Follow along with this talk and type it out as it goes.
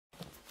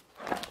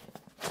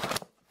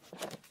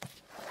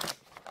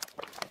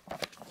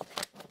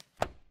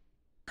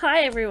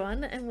Hi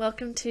everyone and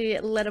welcome to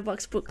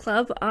Letterbox Book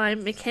Club.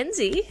 I'm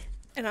Mackenzie.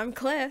 And I'm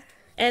Claire.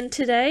 And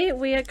today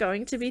we are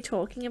going to be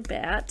talking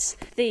about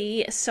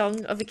the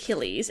Song of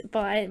Achilles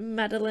by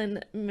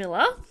Madeline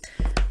Miller.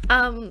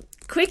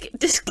 Quick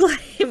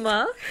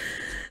disclaimer,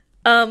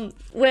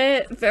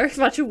 we're very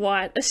much a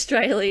white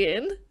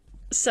Australian,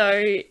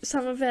 so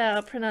some of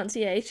our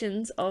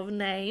pronunciations of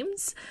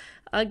names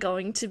are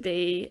going to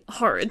be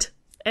horrid.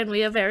 And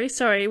we are very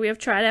sorry. We have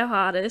tried our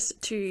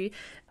hardest to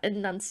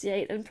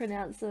enunciate and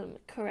pronounce them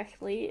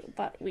correctly,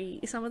 but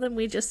some of them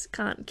we just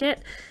can't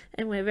get,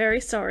 and we're very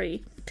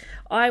sorry.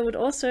 I would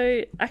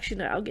also... Actually,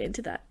 no, I'll get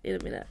into that in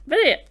a minute. But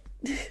yeah.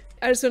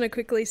 I just want to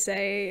quickly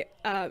say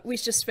we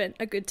just spent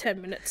a good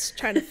 10 minutes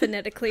trying to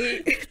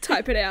phonetically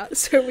type it out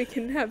so we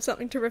can have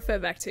something to refer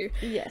back to.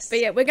 Yes.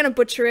 But yeah, we're going to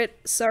butcher it.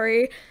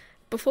 Sorry.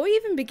 Before we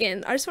even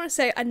begin, I just want to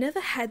say I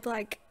never had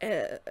like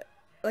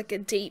a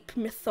deep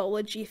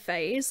mythology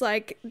phase.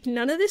 Like,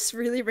 none of this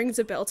really rings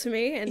a bell to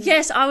me. And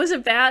yes, I was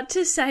about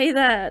to say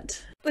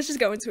that. Let's just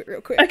go into it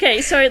real quick.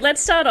 Okay, so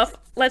let's start off.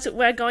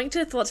 We're going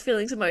to thoughts,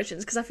 feelings,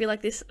 emotions, because I feel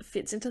like this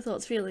fits into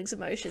thoughts, feelings,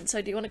 emotions. So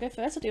do you want to go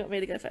first, or do you want me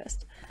to go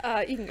first?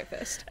 You can go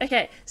first.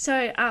 Okay,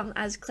 so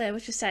as Claire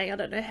was just saying, I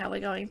don't know how we're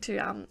going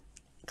to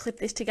clip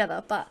this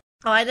together, but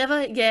I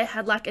never,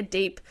 had like a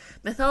deep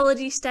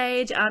mythology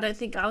stage. I don't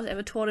think I was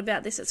ever taught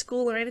about this at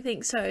school or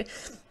anything. So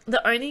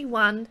the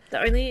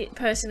only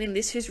person in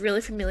this who's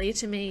really familiar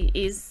to me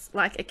is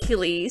like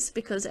Achilles,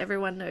 because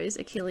everyone knows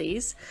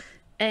Achilles,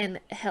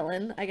 and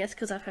Helen, I guess,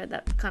 because I've heard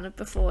that kind of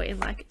before in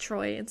like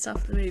Troy and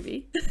stuff, the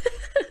movie.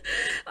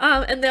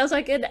 And there was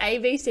like an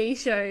ABC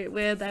show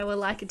where they were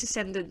like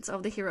descendants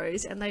of the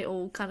heroes, and they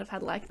all kind of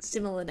had like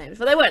similar names,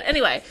 but they weren't.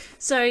 Anyway,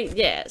 so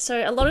yeah,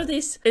 so a lot of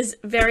this is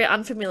very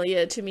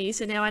unfamiliar to me.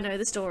 So now I know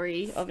the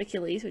story of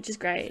Achilles, which is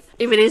great.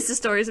 If it is the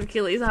stories of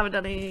Achilles, I haven't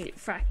done any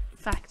fact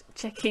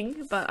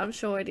checking, but I'm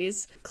sure it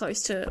is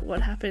close to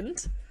what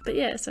happened. But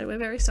yeah, so we're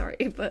very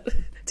sorry, but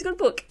it's a good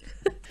book.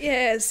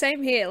 Yeah,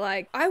 same here.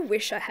 Like, I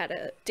wish I had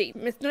a deep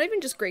not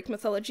even just Greek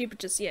mythology, but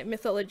just,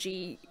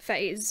 mythology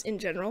phase in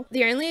general.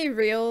 The only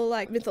real,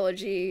 like,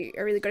 mythology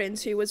I really got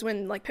into was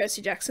when, like,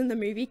 Percy Jackson, the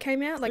movie,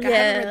 came out. Like, I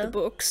haven't read the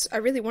books. I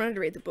really wanted to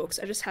read the books.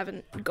 I just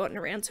haven't gotten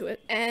around to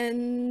it.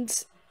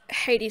 And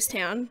Hades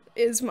Town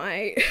is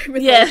my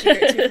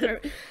mythology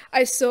go-to.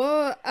 I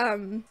saw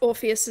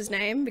Orpheus's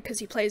name because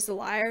he plays the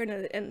lyre,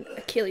 and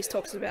Achilles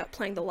talks about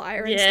playing the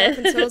lyre and stuff,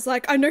 and so I was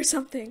like, I know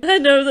something. I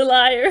know the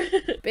lyre.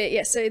 But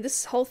yeah, so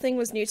this whole thing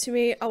was new to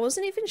me. I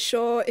wasn't even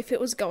sure if it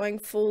was going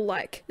full,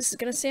 like, this is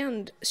gonna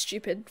sound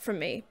stupid from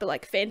me, but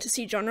like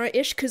fantasy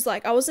genre-ish, because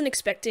like I wasn't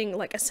expecting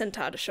like a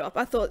centaur to show up.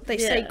 I thought they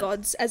say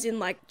gods as in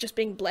like just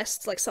being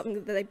blessed, like something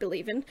that they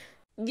believe in.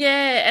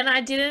 Yeah, and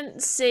I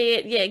didn't see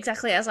it,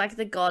 exactly, as, like,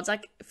 the gods,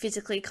 like,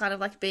 physically kind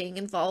of, like, being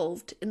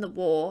involved in the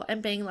war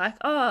and being like,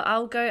 oh,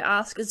 I'll go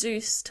ask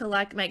Zeus to,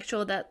 like, make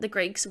sure that the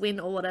Greeks win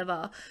or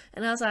whatever.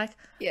 And I was like,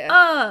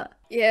 Yeah,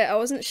 I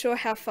wasn't sure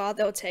how far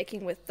they were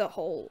taking with the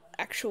whole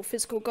actual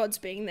physical gods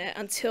being there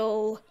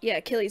until,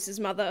 Achilles'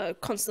 mother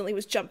constantly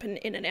was jumping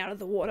in and out of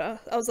the water.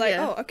 I was like,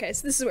 oh, okay,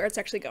 so this is where it's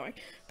actually going.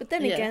 But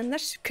then again,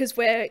 that's because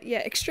we're,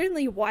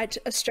 extremely white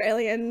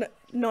Australian,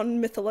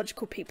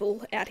 non-mythological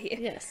people out here.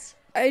 Yes.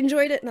 I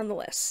enjoyed it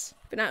nonetheless.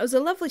 But no, it was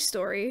a lovely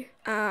story.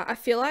 I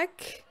feel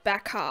like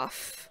back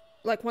half,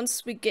 like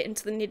once we get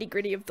into the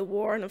nitty-gritty of the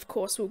war, and of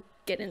course we'll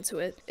get into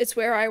it, it's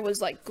where I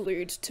was like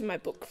glued to my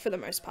book for the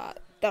most part.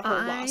 The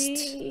last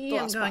I'm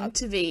going part.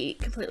 To be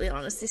completely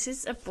honest, this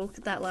is a book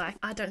that, like,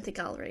 I don't think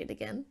I'll read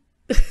again.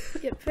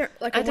 Yeah,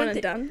 like a one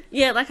and done.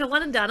 Yeah, like a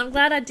one and done. I'm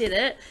glad I did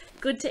it.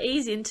 Good to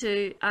ease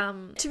into.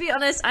 To be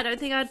honest, I don't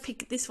think I'd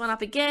pick this one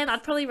up again.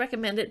 I'd probably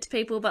recommend it to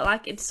people, but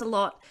like it's a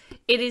lot.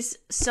 It is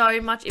so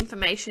much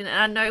information, and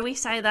I know we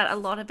say that a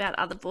lot about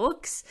other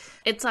books.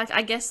 It's like,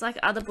 I guess, like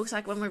other books,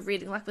 like when we're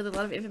reading like with a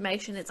lot of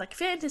information, it's like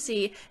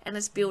fantasy and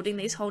it's building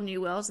these whole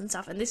new worlds and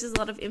stuff. And this is a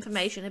lot of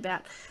information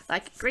about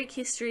like Greek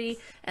history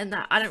and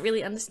that I don't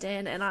really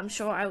understand, and I'm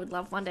sure I would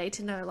love one day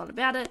to know a lot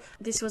about it.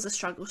 This was a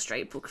struggle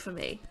street book for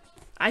me.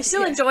 I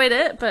still enjoyed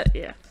it, but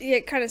yeah. Yeah,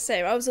 kind of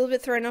same. I was a little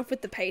bit thrown off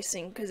with the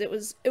pacing because it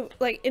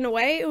like, in a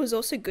way, it was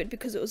also good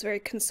because it was very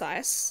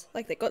concise.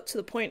 Like, they got to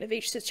the point of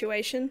each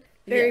situation.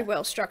 Very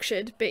well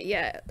structured, but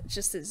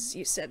just as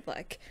you said,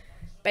 like,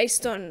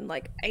 based on,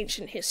 like,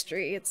 ancient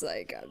history, it's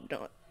like,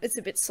 it's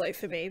a bit slow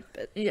for me,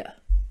 but... Yeah.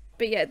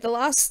 But yeah,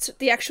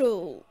 the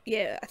actual,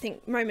 I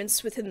think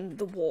moments within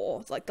the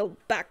war, like the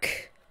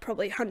back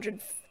probably 100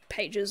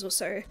 pages or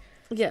so...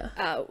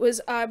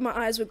 my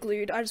eyes were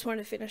glued. I just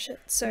wanted to finish it.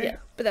 So,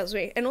 but that was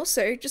me. And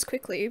also, just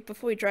quickly,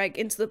 before we drag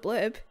into the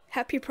blurb,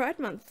 Happy Pride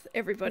Month,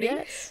 everybody.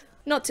 Yes.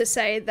 Not to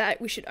say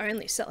that we should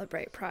only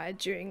celebrate Pride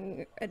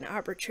during an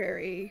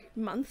arbitrary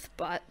month,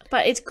 but...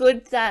 But it's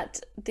good that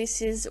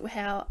this is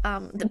how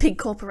the big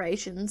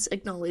corporations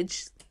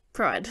acknowledge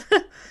Pride.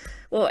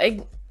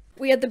 Well,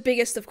 we are the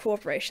biggest of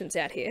corporations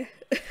out here.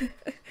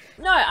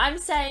 No, I'm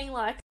saying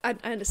like... I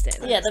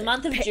understand. Yeah, the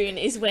month of June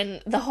is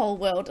when the whole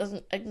world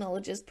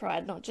acknowledges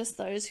Pride, not just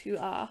those who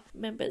are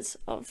members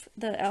of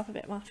the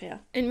Alphabet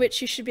Mafia. In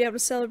which you should be able to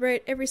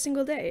celebrate every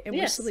single day, and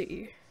we salute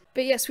you.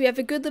 But yes, we have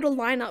a good little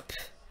lineup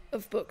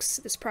of books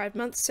this Pride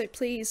month, so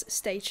please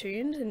stay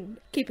tuned and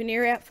keep an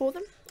ear out for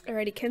them.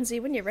 Alrighty,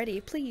 Kenzie, when you're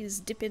ready, please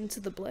dip into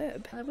the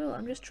blurb. I will,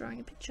 I'm just drawing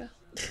a picture.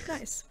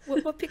 Nice.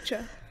 What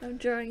picture? I'm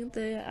drawing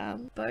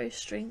the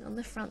bowstring on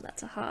the front,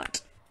 that's a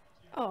heart.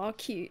 Oh,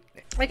 cute.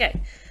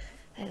 Okay,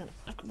 hang on,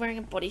 I'm wearing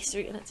a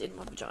bodysuit and it's in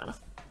my vagina.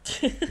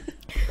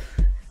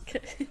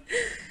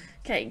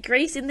 Okay,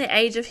 Greece in the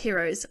Age of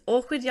Heroes.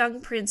 Awkward young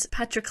prince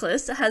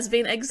Patroclus has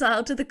been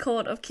exiled to the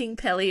court of King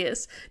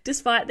Peleus.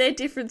 Despite their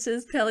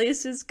differences,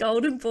 Peleus's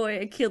golden boy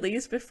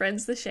Achilles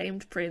befriends the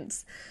shamed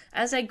prince.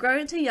 As they grow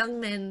into young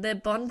men, their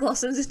bond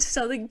blossoms into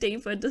something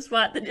deeper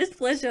despite the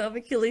displeasure of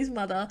Achilles'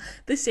 mother,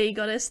 the sea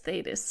goddess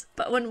Thetis.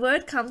 But when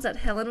word comes that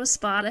Helen of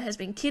Sparta has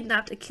been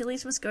kidnapped,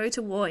 Achilles must go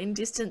to war in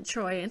distant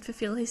Troy and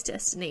fulfill his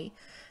destiny.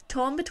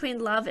 Torn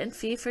between love and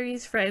fear for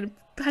his friend,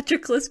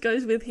 Patroclus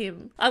goes with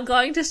him. I'm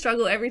going to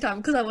struggle every time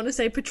because I want to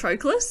say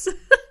Patroclus.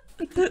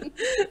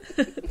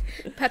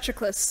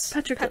 Patroclus.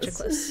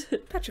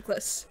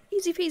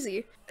 Easy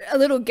peasy. A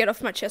little get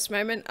off my chest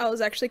moment. I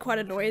was actually quite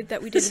annoyed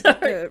that we didn't get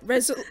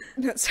the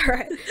That's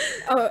alright.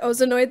 I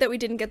was annoyed that we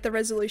didn't get the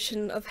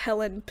resolution of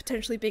Helen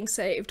potentially being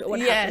saved or what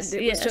happened.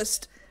 It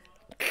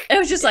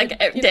was just like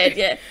dead,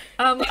 yeah.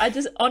 I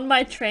just, on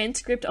my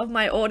transcript of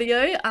my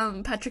audio,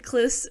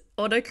 Patroclus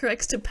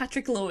autocorrects to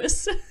Patrick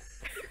Lewis.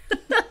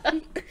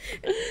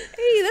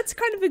 Hey, that's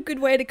kind of a good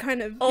way to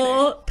kind of...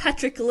 Or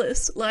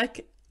Patroclus,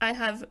 like, I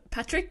have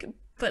Patrick,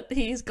 but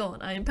he's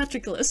gone. I am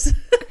Patroclus.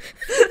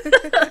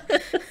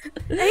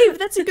 Hey, but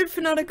that's a good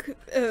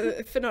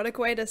phonetic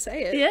way to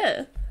say it.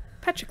 Yeah.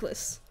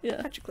 Patroclus.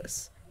 Yeah.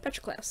 Patroclus.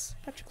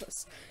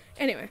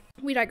 Anyway,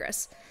 we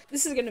digress.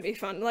 This is going to be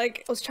fun.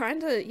 Like, I was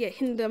trying to,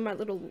 hinder my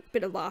little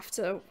bit of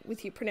laughter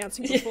with you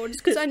pronouncing before,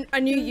 just because I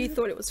knew you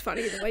thought it was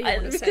funny the way you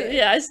want to say it.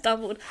 Yeah, I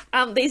stumbled.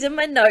 These are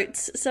my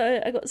notes,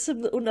 so I got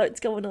some little notes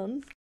going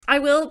on. I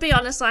will be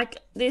honest,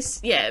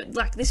 this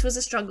was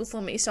a struggle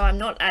for me, so I'm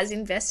not as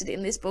invested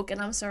in this book, and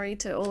I'm sorry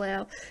to all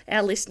our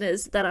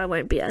listeners that I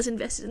won't be as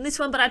invested in this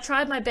one, but I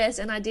tried my best,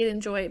 and I did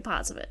enjoy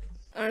parts of it.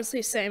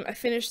 Honestly, same. I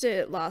finished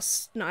it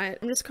last night.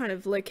 I'm just kind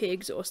of low-key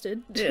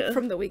exhausted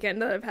from the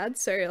weekend that I've had,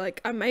 so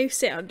I may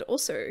sound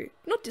also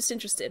not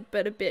disinterested,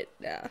 but a bit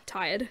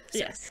tired. So.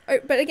 Yes. Oh,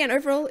 but again,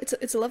 overall,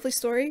 it's a lovely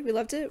story. We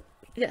loved it.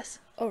 Yes.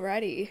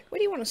 Alrighty. Where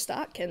do you want to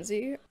start,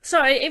 Kenzie?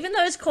 So, even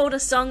though it's called A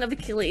Song of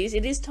Achilles,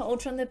 it is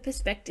told from the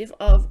perspective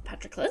of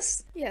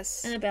Patroclus.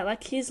 Yes. And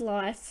about, his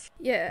life.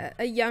 Yeah,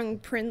 a young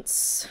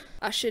prince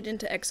ushered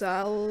into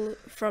exile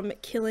from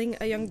killing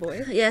a young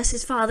boy. Yes,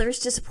 his father is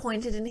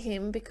disappointed in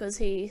him because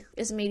he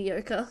is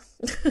mediocre.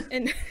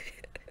 And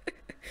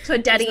so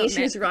daddy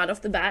issues right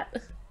off the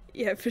bat.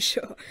 Yeah, for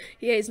sure.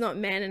 Yeah, he's not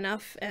man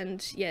enough, and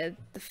the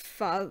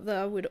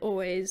father would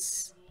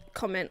always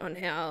comment on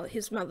how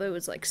his mother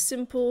was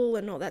simple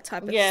and all that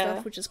type of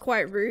stuff, which is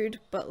quite rude,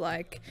 but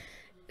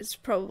it's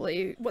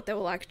probably what they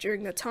were like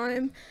during the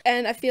time.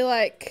 And I feel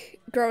like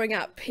growing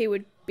up he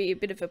would be a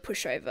bit of a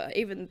pushover,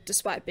 even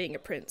despite being a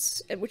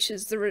prince, and which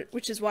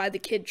is why the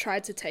kid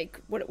tried to take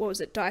what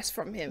was it, dice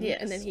from him,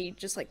 and then he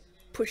just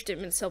pushed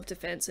him in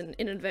self-defense and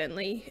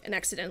inadvertently and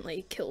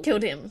accidentally killed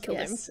him.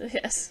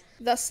 Yes.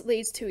 Thus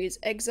leads to his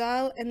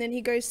exile, and then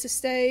he goes to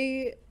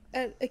stay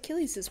at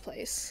Achilles'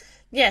 place.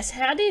 Yes,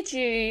 how did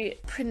you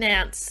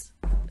pronounce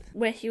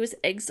where he was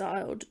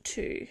exiled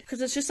to? Because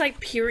it's just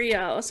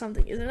Pyria or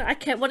something, isn't it? I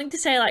kept wanting to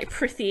say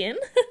Prithian.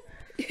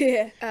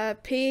 Yeah.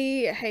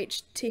 Phthia.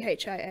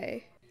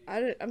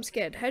 I'm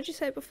scared. How'd you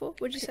say it before?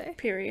 What'd you say?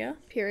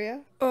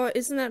 Pyria. Oh,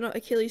 isn't that not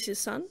Achilles'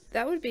 son?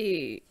 That would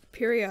be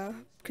Pyria,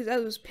 because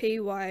that was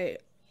Pyrrah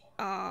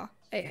or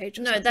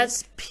something. No,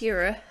 that's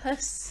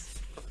Pyrrhus.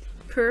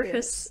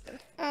 Yes.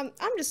 I'm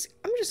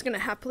just gonna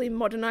happily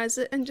modernize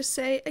it and just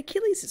say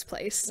Achilles'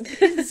 place,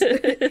 his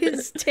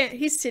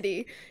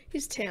city,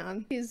 his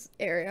town, his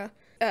area.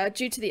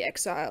 Due to the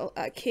exile,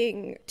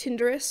 King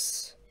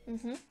Peleus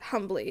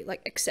humbly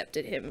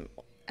accepted him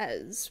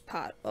as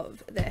part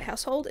of their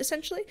household,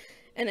 essentially.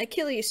 And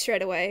Achilles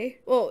straight away,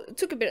 well, it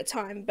took a bit of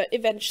time, but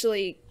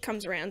eventually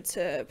comes around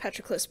to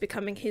Patroclus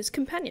becoming his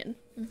companion,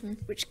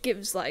 which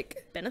gives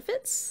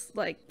benefits,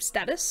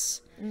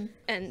 status,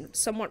 and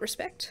somewhat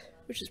respect,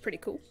 which is pretty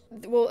cool.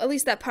 Well, at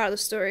least that part of the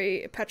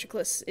story,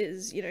 Patroclus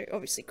is,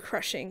 obviously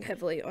crushing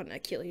heavily on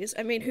Achilles.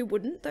 I mean, who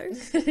wouldn't, though?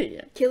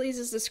 Yeah. Achilles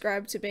is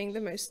described to being the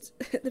most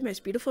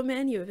beautiful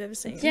man you have ever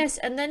seen. Yes,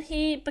 and then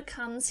he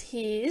becomes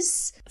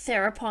his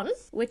therapon,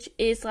 which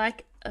is a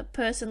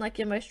person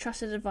your most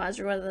trusted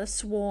advisor, whether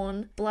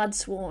blood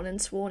sworn and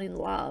sworn in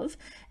love.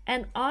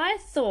 And I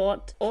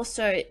thought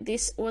also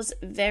this was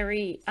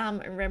very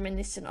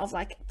reminiscent of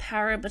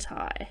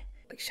Parabatai.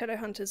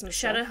 Shadowhunters and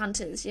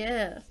Shadowhunters,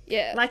 yeah.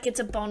 Yeah. It's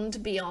a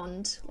bond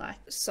beyond,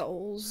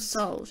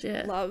 souls,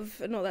 yeah.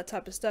 Love, and all that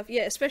type of stuff.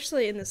 Yeah,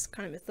 especially in this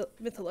kind of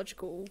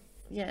mythological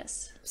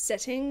yes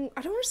setting.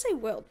 I don't want to say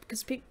world,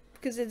 because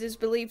because it is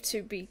believed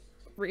to be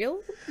real,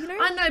 you know?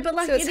 I know, but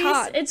like So it's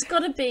hard. it's got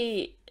to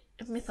be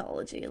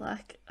mythology.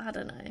 Like, I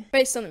don't know.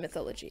 Based on the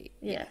mythology.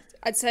 Yeah.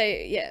 I'd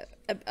say, yeah,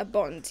 a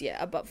bond,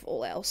 yeah, above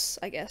all else,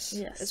 I guess,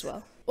 as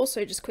well.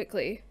 Also, just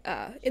quickly,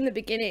 in the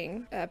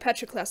beginning,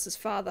 Patroclus's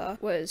father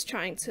was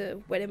trying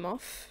to wed him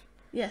off.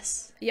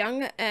 Yes.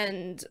 Young,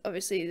 and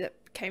obviously that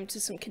came to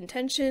some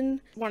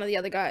contention. One of the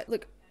other guys,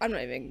 look, I'm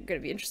not even going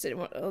to be interested in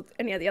what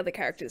any of the other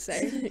characters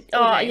say.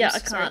 I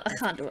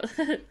can't do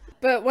it.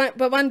 But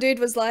one dude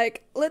was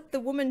like, let the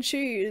woman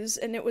choose,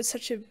 and it was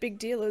such a big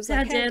deal. It was like,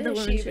 how dare the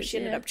woman choose, but she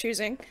ended up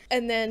choosing.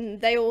 And then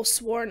they all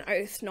swore an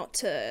oath not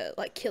to,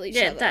 like, kill each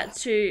other.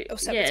 Or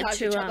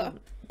sabotage each other.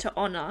 To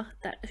honour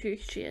who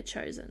she had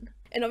chosen.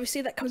 And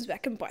obviously that comes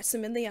back and bites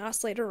them in the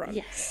ass later on.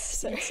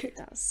 Yes, yes it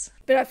does.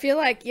 But I feel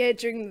like, yeah,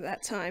 during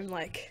that time,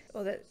 like,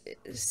 or that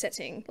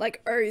setting,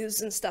 like,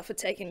 oaths and stuff are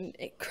taken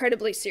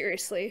incredibly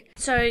seriously.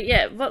 So,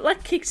 yeah, what,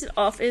 like, kicks it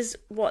off is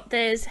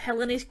there's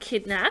Helen is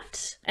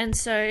kidnapped, and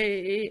so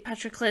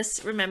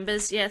Patroclus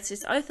remembers, yes,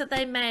 this oath that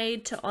they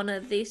made to honour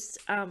this,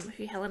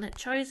 who Helen had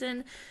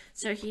chosen,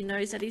 so he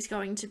knows that he's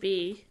going to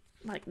be,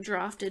 like,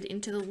 drafted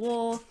into the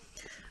war.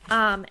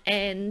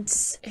 And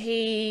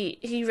he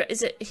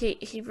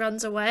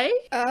runs away?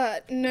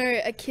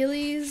 No,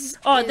 Achilles.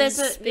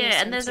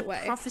 There's a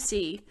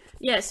prophecy.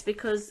 Yes,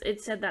 because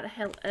it said that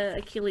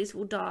Achilles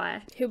will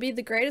die. He'll be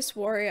the greatest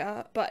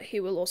warrior, but he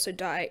will also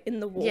die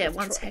in the war. Yeah,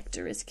 once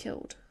Hector is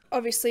killed.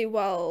 Obviously,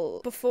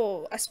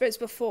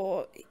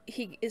 before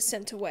he is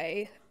sent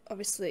away,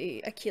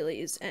 obviously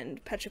Achilles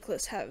and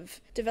Patroclus have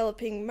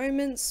developing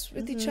moments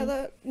with each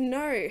other.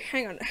 No,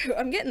 hang on.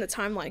 I'm getting the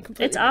timeline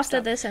completely. It's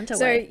after they're sent away.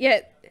 So, yeah.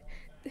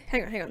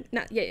 Hang on.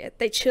 No, yeah.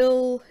 They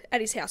chill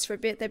at his house for a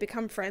bit. They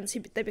become friends.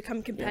 They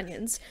become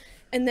companions. Yeah.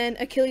 And then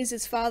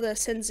Achilles' father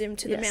sends him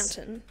to the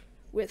mountain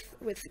with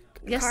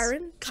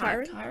Chiron.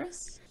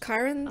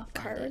 Chiron,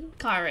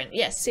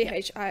 yes.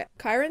 C-H-I.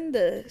 Chiron,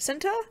 the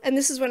centaur. And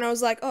this is when I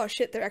was like, oh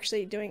shit, they're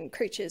actually doing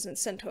creatures and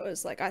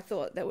centaurs. Like, I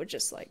thought they were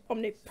just, like,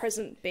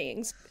 omnipresent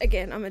beings.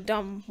 Again, I'm a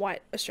dumb,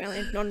 white,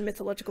 Australian,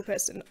 non-mythological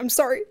person. I'm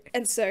sorry.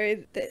 And so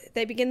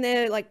they begin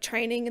their, like,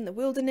 training in the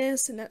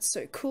wilderness, and that's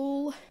so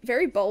cool.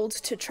 Very bold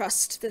to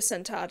trust the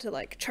centaur to,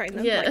 like, train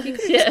them. Yeah. Like, you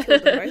could have just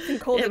killed them both and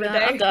called them a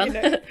day. I'm done.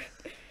 You know?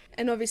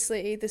 And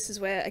obviously, this is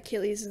where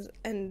Achilles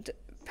and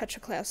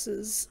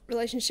Patroclus's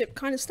relationship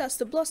kind of starts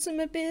to blossom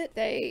a bit.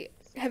 They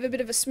have a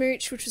bit of a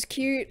smooch, which was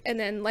cute, and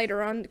then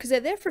later on, because they're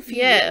there for a few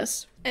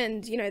years,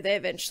 and, you know, they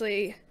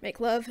eventually make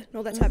love and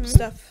all that type of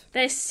stuff.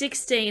 They're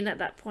 16 at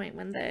that point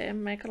when they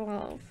make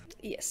love.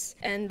 Yes,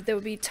 and there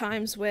will be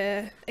times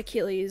where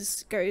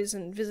Achilles goes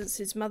and visits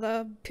his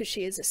mother, because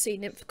she is a sea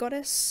nymph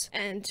goddess,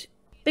 and...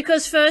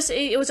 Because first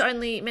it was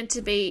only meant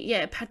to be,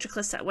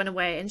 Patroclus that went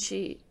away, and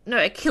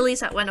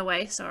Achilles that went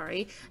away,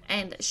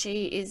 and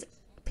she is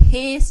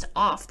pissed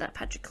off that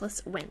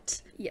Patroclus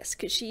went. Yes,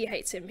 because she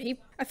hates him.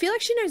 I feel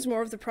like she knows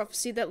more of the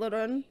prophecy that led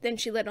on than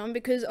she let on,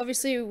 because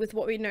obviously with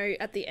what we know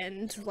at the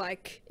end,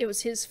 like, it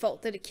was his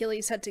fault that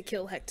Achilles had to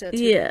kill Hector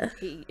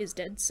he is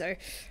dead, so...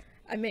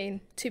 I mean,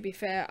 to be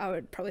fair, I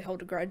would probably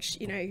hold a grudge.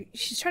 You know,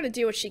 she's trying to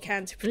do what she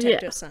can to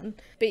protect her son.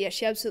 But yeah,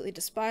 she absolutely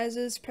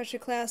despises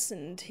Patroclus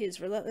and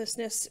his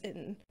relentlessness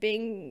in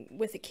being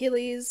with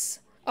Achilles.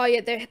 Oh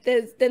yeah, then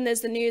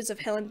there's the news of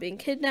Helen being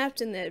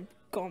kidnapped, and they're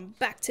gone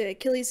back to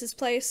Achilles'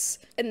 place.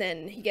 And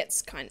then he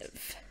gets kind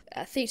of...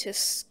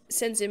 Thetis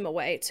sends him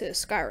away to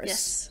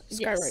Skyros.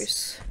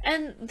 Yes.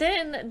 And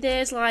then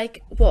there's,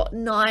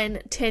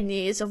 9-10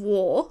 years of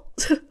war.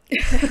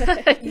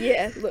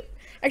 Yeah, look.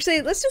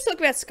 Actually, let's just talk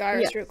about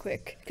Skyros real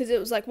quick. Because it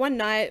was one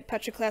night,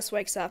 Patroclus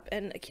wakes up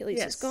and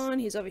Achilles is gone.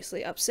 He's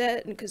obviously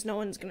upset because no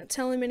one's going to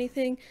tell him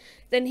anything.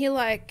 Then he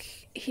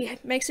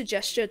makes a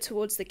gesture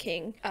towards the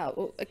king,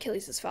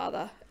 Achilles'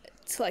 father,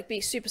 to be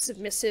super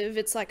submissive.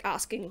 It's like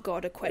asking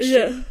God a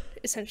question,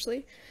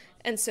 essentially.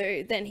 And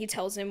so then he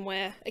tells him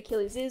where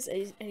Achilles is,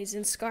 and he's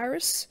in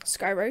Skyros.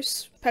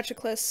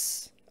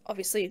 Patroclus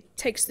obviously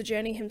takes the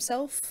journey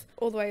himself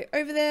all the way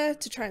over there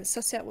to try and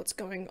suss out what's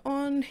going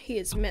on. He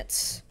is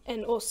met,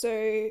 and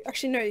also,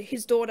 actually no,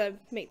 his daughter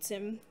meets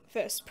him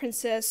first,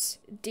 Princess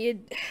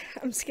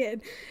I'm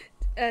scared,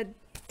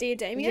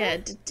 Diademia? Yeah,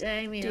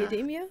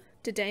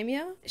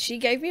 Diademia. She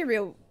gave me a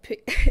real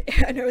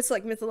I know it's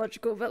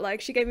mythological,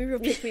 but she gave me real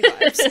pick me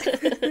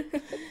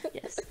vibes.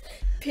 Yes.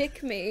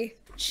 Pick me,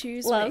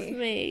 choose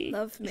me.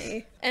 Love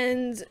me.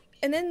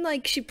 And then,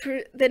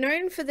 they're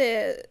known for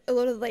a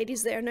lot of the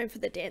ladies there are known for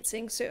their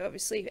dancing, so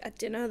obviously at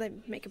dinner they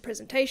make a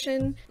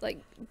presentation,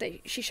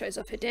 she shows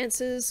off her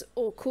dances,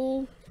 all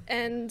cool,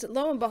 and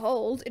lo and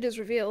behold, it is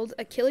revealed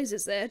Achilles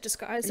is there,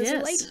 disguised as a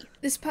lady.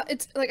 This part,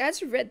 it's, I had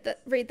to read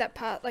that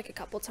part, a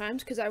couple of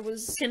times, because I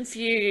was...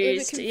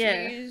 confused.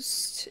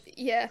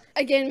 Yeah.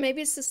 Again,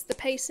 maybe it's just the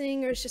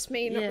pacing, or it's just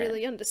me not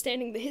really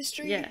understanding the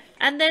history. Yeah.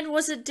 And then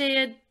was it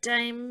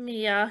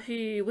Diademia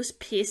who was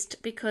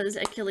pissed because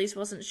Achilles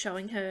wasn't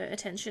showing her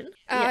attention?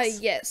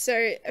 Yeah,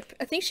 so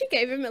I think she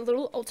gave him a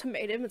little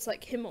ultimatum, it's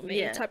him or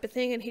me type of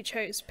thing, and he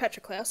chose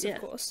Patroclus, of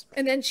course.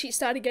 And then she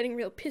started getting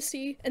real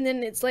pissy, and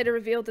then it's later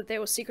revealed that they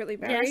were secretly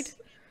married.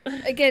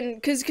 Yes. Again,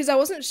 because I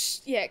wasn't...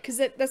 because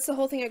that's the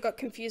whole thing I got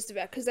confused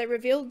about, because they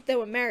revealed they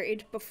were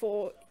married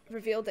before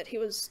revealed that he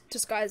was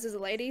disguised as a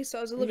lady, so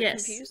I was a little bit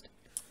confused.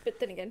 But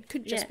then again,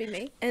 could just be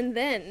me. And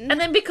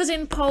then because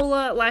in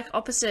polar, like,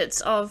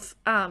 opposites of,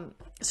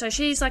 so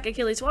she's, like,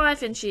 Achilles'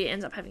 wife, and she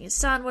ends up having his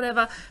son,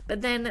 whatever,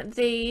 but then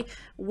the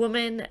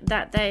woman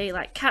that they,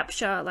 like,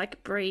 capture,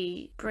 like,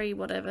 Bree,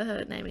 whatever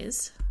her name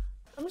is.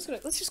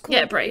 Let's just call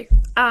her Bree.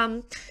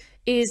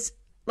 Is,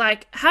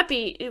 like,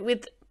 happy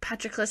with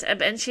Patroclus,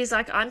 and she's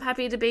like, I'm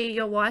happy to be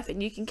your wife,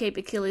 and you can keep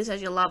Achilles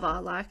as your lover,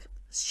 like,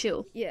 it's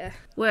chill. Yeah.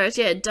 Whereas,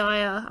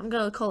 Dia, I'm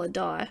gonna call her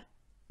Di.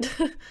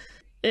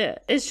 Yeah,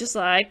 it's just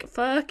like,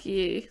 fuck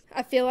you.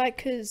 I feel like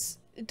because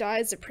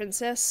Di's a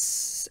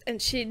princess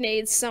and she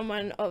needs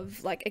someone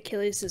of, like,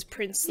 Achilles'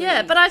 princely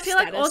but I feel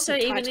like also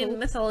and even in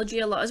mythology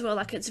a lot as well,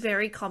 like, it's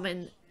very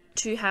common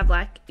to have,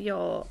 like,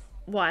 your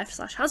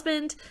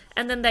wife/husband,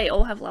 and then they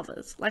all have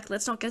lovers. Like,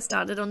 let's not get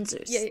started on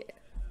Zeus.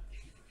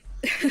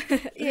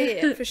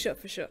 Yeah, for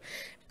sure.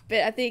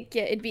 But I think,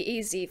 it'd be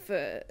easy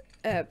for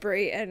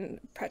Bree and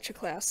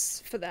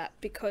Patroclus for that,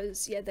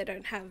 because they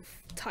don't have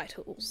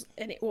titles,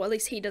 or at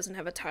least he doesn't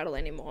have a title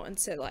anymore, and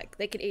so, like,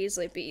 they could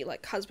easily be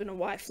like husband and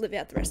wife, live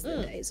out the rest of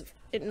the days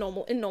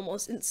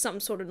in some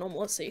sort of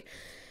normalcy.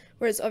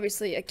 Whereas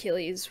obviously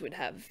Achilles would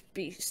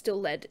be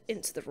still led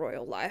into the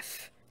royal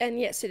life. And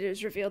yes, it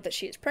is revealed that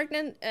she is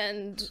pregnant,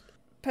 and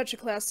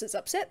Patroclus is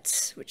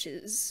upset, which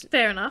is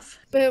fair enough.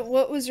 But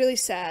what was really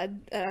sad,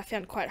 I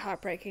found quite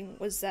heartbreaking,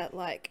 was that,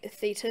 like,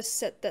 Thetis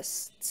set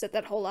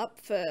that whole up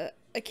for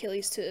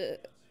Achilles to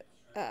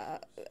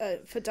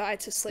for Di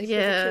to sleep with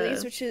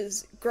Achilles, which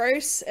is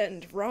gross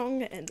and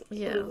wrong, and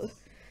I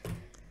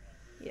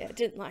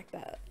didn't like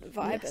that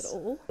vibe at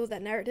all, or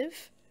that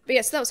narrative. But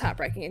yes, that was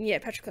heartbreaking,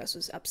 and Patroclus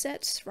was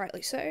upset,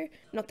 rightly so.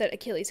 Not that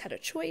Achilles had a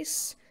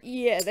choice.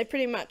 Yeah, they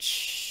pretty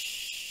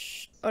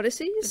much...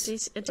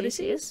 Odysseus,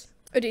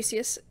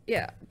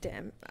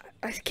 damn.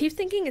 I keep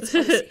thinking it's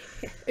Odyssey.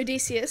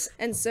 Odysseus,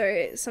 and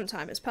so some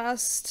time has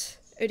passed.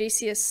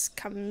 Odysseus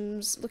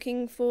comes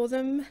looking for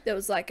them. There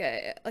was like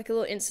a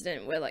little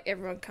incident where, like,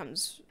 everyone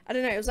comes. I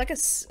don't know. It was like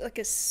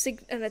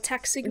an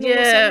attack signal or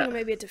something, or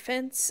maybe a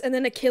defense. And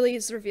then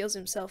Achilles reveals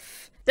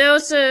himself. There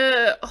was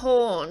a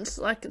horns,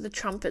 like the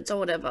trumpets or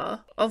whatever,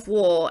 of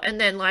war, and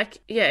then, like,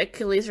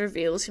 Achilles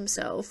reveals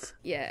himself.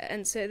 Yeah,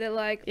 and so they're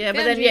like, but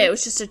then it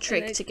was just a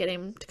trick to get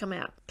him to come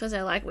out, because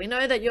they're like, we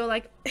know that you're,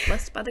 like,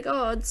 blessed by the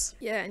gods.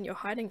 Yeah, and you're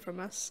hiding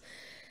from us.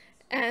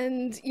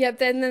 And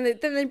then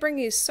they bring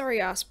his sorry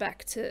ass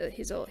back to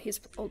his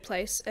old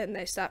place, and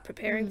they start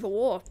preparing for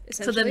war,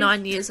 essentially. For the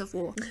 9 years of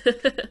war.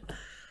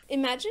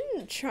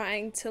 Imagine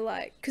trying to,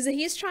 like, because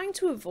he is trying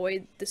to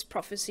avoid this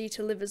prophecy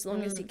to live as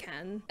long as he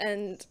can,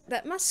 and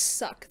that must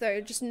suck,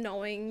 though, just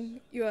knowing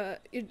you're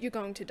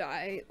going to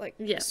die, like,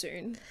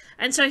 soon.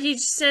 And so he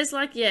says,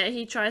 like,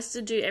 he tries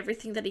to do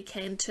everything that he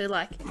can to,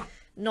 like,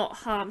 not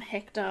harm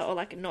Hector, or,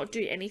 like, not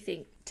do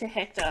anything to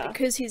Hector.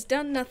 Because he's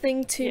done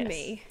nothing to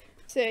me.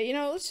 So,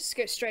 let's just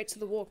go straight to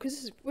the war,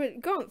 because we're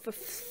going for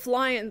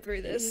flying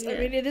through this. I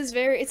mean,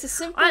 it's a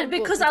simple book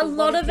because with a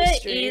lot of it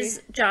history.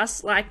 is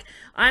just, like,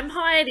 I'm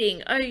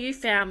hiding. Oh, you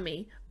found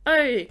me.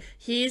 Oh,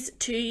 here's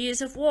 2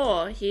 years of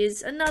war.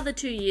 Here's another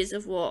 2 years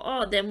of war.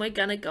 Oh, then we're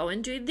gonna go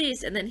and do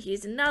this. And then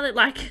here's another,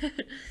 like...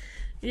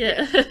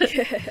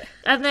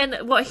 And then,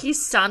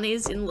 his son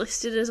is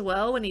enlisted as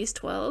well when he's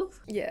 12?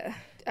 Yeah.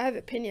 I have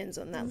opinions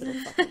on that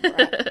little fucking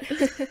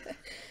brat.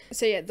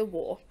 So the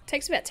war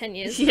takes about 10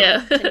 years.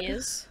 10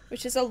 years,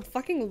 which is a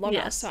fucking long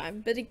ass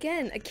time. But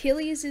again,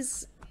 Achilles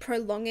is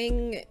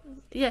prolonging.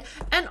 Yeah,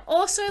 and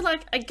also,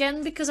 like,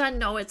 again, because I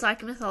know it's,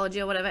 like,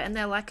 mythology or whatever, and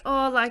they're like,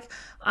 oh, like,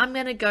 I'm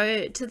gonna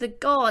go to the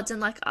gods and,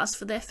 like, ask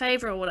for their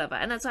favor or whatever,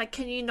 and it's like,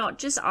 can you not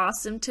just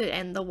ask them to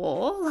end the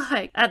war?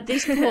 Like, at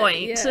this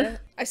point.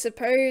 I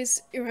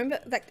suppose, you remember,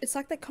 like, it's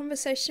like that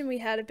conversation we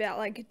had about,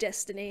 like,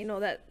 destiny and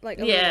all that, like,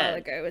 a little while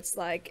ago. It's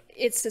like,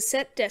 it's a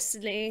set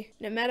destiny,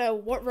 no matter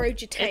what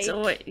road you take,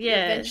 you're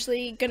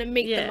eventually gonna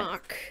meet the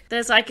mark.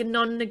 There's, like,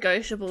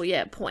 non-negotiable,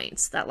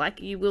 points that,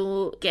 like, you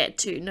will get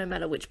to no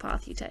matter which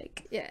path you take.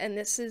 Yeah, and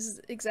this is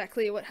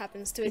exactly what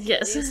happens to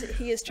Achilles. Yes.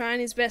 He is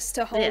trying his best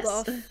to hold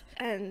off,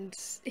 and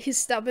his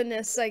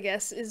stubbornness, I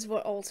guess, is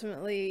what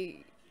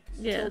ultimately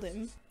killed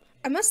him.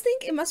 I must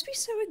think it must be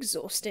so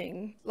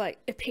exhausting, like,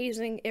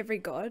 appeasing every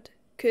god,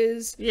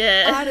 because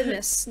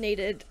Artemis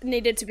needed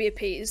to be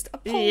appeased,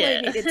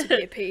 Apollo needed to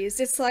be appeased.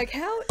 It's like,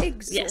 how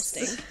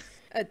exhausting.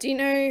 Do you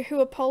know who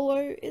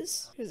Apollo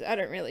is? Because I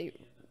don't really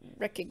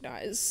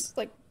recognize,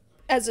 like,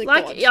 as a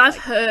god. I've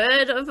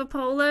heard of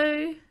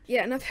Apollo.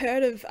 Yeah, and I've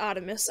heard of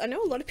Artemis. I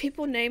know a lot of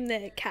people name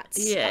their cats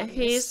Artemis,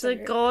 he's the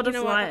god of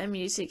light and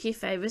music. He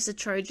favours the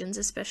Trojans,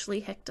 especially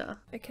Hector.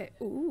 Okay,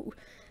 ooh.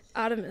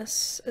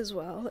 Artemis, as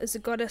well, is a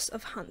goddess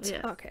of hunt.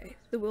 Yeah. Okay.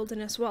 The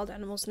wilderness, wild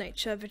animals,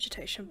 nature,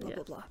 vegetation, blah,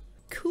 blah, blah.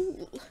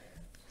 Cool.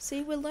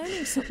 See, we're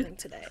learning something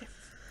today.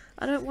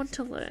 I don't want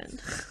to learn.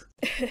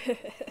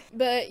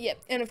 But,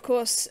 and of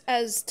course,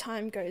 as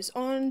time goes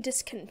on,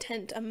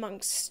 discontent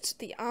amongst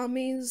the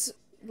armies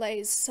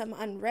lays some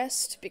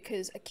unrest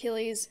because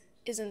Achilles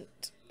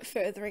isn't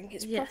furthering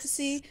his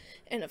prophecy.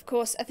 And of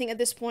course, I think at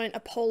this point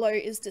Apollo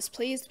is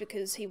displeased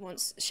because he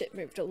wants shit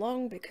moved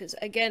along, because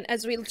again,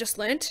 as we just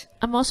learnt,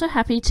 I'm also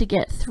happy to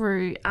get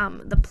through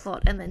the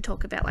plot and then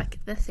talk about like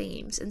the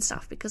themes and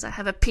stuff, because I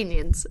have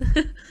opinions.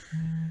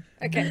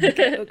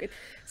 okay, all good.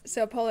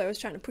 So Apollo was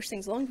trying to push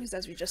things along because,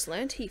 as we just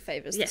learned, he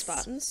favours the Yes.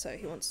 Spartans, so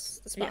he wants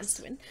the Spartans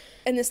to win.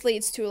 And this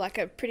leads to like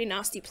a pretty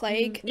nasty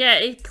plague. Yeah,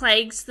 it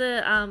plagues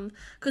the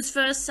because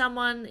first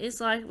someone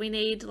is like, we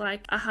need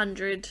like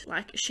 100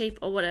 like sheep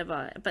or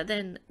whatever, but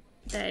then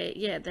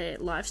their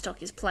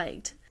livestock is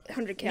plagued.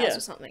 100 cows or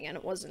something, and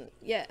it wasn't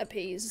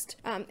appeased.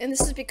 And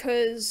this is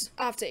because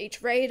after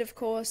each raid, of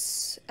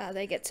course,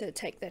 they get to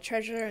take their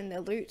treasure and their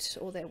loot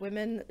or their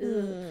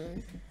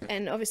women.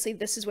 And obviously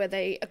this is where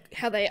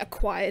how they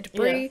acquired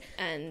Bree.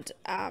 And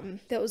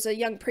there was a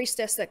young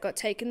priestess that got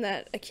taken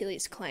that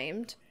Achilles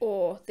claimed,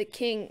 or the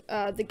king,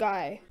 the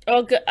guy.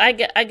 Oh,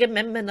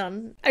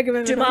 Agamemnon.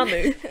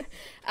 Dumamu.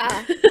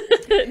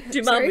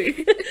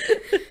 Dumamu.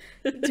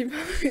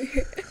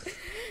 Dumamu.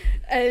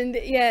 And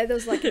yeah, there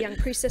was like a young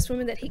priestess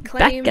woman that he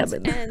claimed,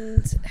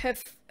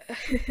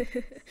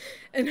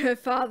 and her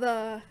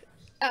father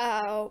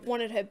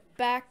wanted her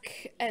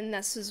back, and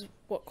this is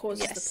what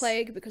causes the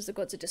plague, because the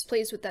gods are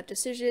displeased with that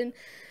decision.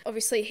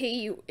 Obviously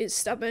he is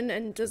stubborn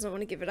and doesn't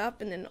want to give it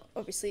up, and then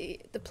obviously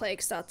the plague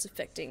starts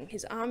affecting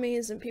his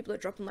armies and people are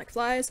dropping like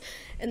flies.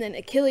 And then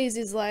Achilles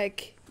is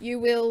like, you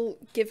will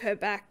give her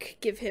back,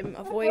 give him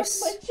a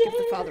voice, give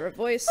the father a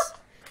voice.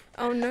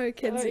 Oh no,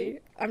 Kenzie.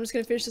 I'm just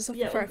going to finish this off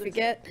before I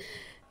forget.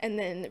 And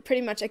then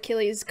pretty much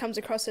Achilles comes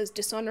across as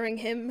dishonouring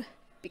him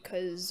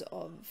because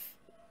of...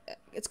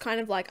 It's kind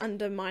of like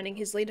undermining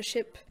his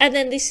leadership. And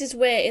then this is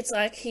where it's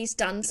like he's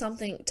done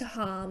something to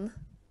harm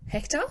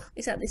Hector?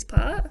 Is that this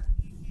part?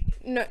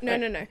 No.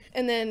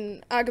 And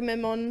then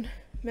Agamemnon...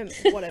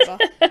 Whatever.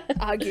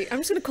 Argue. I'm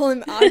just going to call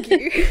him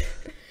Argue.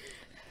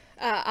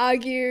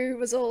 Argue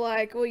was all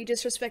like, well, you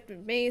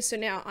disrespected me, so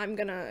now I'm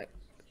going to...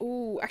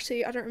 Ooh,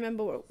 actually, I don't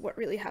remember what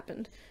really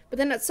happened. But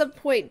then at some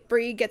point,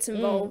 Bree gets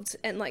involved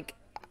and, like,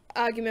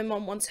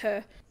 Agamemnon wants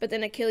her. But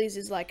then Achilles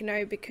is like,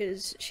 no,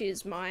 because she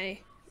is my,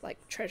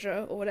 like,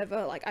 treasure or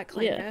whatever. Like, I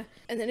claim her.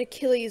 And then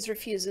Achilles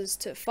refuses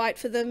to fight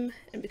for them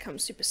and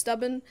becomes super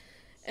stubborn.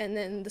 And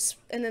then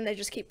they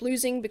just keep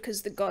losing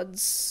because the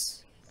gods...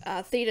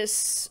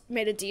 Thetis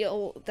made a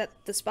deal that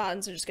the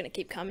Spartans are just going to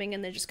keep coming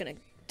and they're just going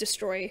to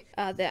destroy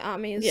their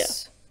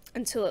armies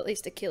until at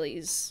least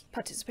Achilles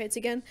participates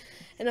again.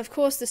 And of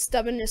course the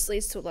stubbornness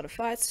leads to a lot of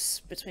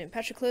fights between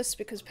Patroclus,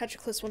 because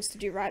Patroclus wants to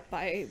do right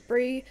by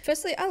Bree.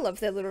 Firstly, I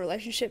love their little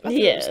relationship. I thought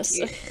it was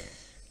cute.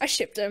 I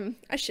shipped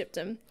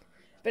him.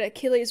 But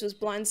Achilles is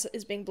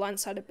being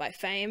blindsided by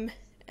fame,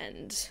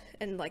 and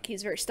like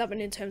he's very stubborn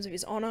in terms of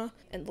his honor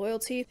and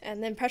loyalty.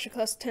 And then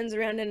Patroclus turns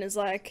around and is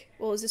like,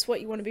 well, is this what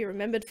you want to be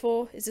remembered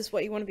for? Is this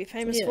what you want to be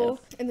famous for?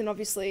 And then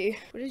obviously,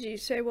 what did you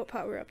say, what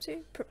part we're up to?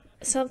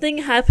 Something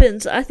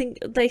happens. I think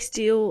they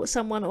steal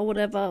someone or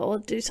whatever, or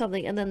do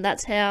something, and then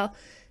that's how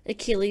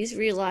Achilles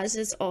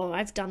realizes, oh,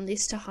 I've done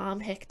this to harm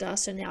Hector,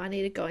 so now I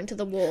need to go into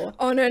the war.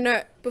 Oh,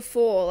 no.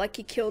 Before, like,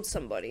 he killed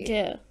somebody.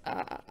 Yeah.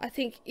 I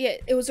think,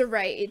 it was a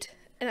raid.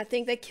 And I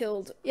think they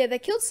killed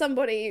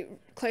somebody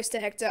close to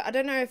Hector. I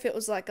don't know if it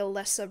was like a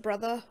lesser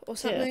brother or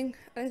something.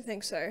 I don't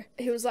think so.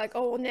 He was like,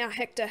 oh, well, now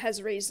Hector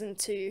has reason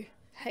to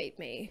hate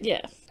me.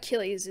 Yeah.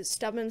 Achilles is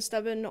stubborn,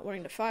 not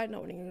wanting to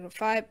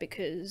fight,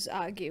 because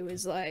Argue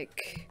is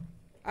like,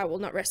 I will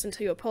not rest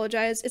until you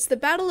apologize. It's the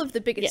battle of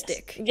the biggest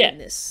dick in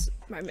this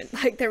moment.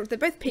 Like, they're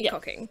both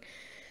peacocking.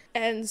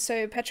 And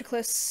so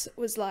Patroclus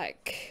was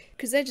like,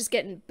 because they're just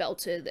getting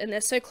belted and they're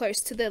so close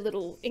to their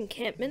little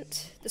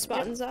encampment, the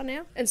Spartans are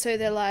now. And so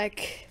they're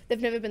like, they've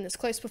never been this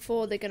close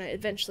before, they're going to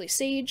eventually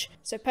siege.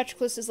 So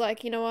Patroclus is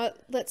like, you know what,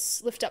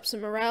 let's lift up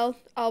some morale.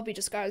 I'll be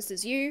disguised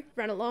as you,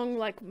 run along.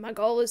 Like, my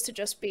goal is to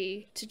just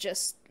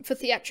for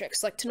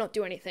theatrics, like to not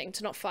do anything,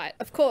 to not fight.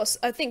 Of course,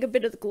 I think a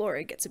bit of the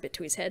glory gets a bit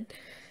to his head.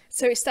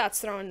 So he starts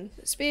throwing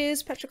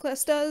spears,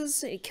 Patroclus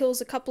does. He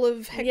kills a couple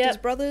of Hector's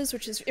brothers,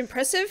 which is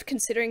impressive,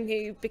 considering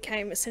he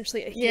became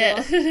essentially a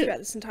healer throughout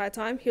this entire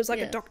time. He was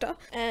like a doctor.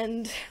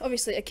 And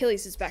obviously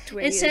Achilles is back to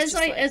where he is. It says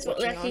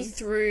like he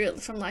threw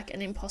from like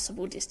an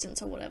impossible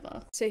distance or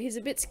whatever. So he's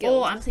a bit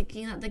skilled. Or I'm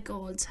thinking that the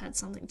gods had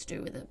something to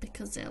do with it,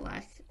 because they're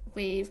like,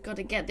 we've got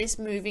to get this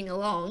moving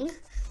along.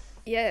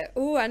 Yeah.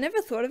 Ooh, I never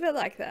thought of it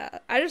like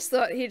that. I just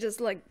thought he just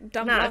like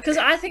dumped. Nah, because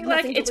I think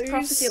like it's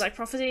prophecy. Like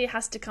prophecy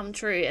has to come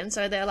true, and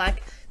so they're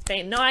like, it's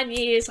been 9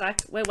 years.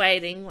 Like, we're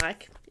waiting.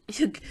 Like,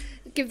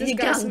 give this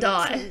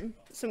guy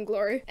some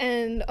glory.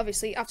 And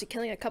obviously, after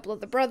killing a couple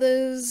of the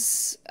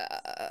brothers,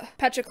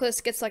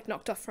 Patroclus gets like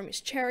knocked off from his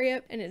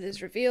chariot, and it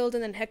is revealed.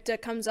 And then Hector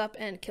comes up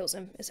and kills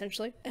him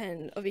essentially.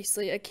 And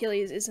obviously,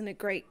 Achilles is in a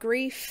great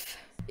grief.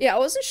 Yeah, I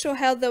wasn't sure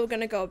how they were going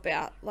to go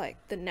about, like,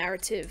 the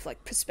narrative,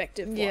 like,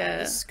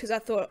 perspective-wise. Because I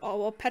thought, oh,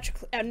 well,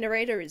 our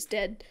narrator is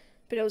dead.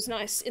 but it was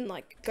nice in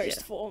like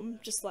ghost form,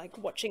 just like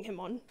watching him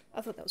on.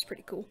 I thought that was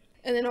pretty cool.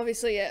 And then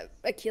obviously,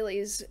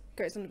 Achilles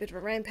goes on a bit of a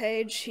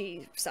rampage.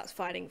 He starts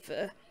fighting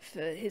for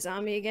his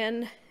army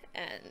again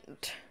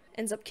and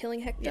ends up killing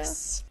Hector.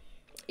 Yes.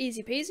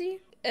 Easy peasy.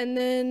 And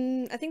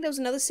then I think there was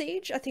another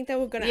siege. I think they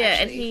were going to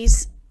and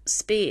he's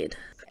speared.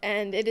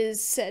 And it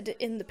is said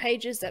in the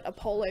pages that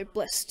Apollo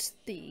blessed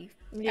the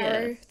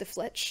arrow, the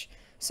fletch.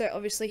 So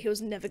obviously he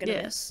was never going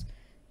to miss.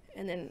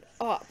 And then,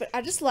 but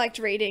I just liked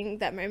reading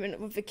that moment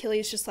with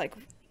Achilles just like,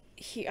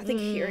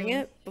 hearing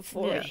it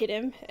before it hit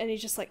him. And he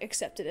just like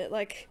accepted it,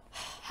 like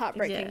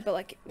heartbreaking, but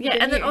like... Yeah,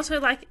 and then also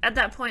like at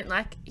that point,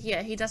 like,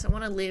 he doesn't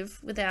want to live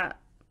without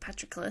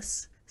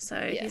Patroclus. So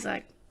he's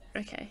like,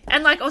 okay.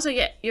 And like also,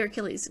 you're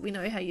Achilles. We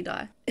know how you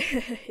die.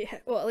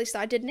 Well, at least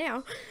I did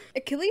now.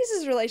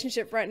 Achilles'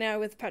 relationship right now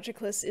with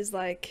Patroclus is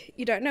like,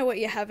 you don't know what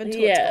you have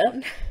until it's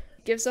gone.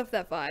 Gives off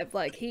that vibe.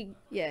 Like, he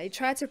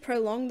tried to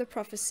prolong the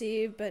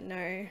prophecy, but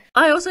no.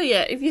 I also,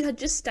 if you had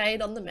just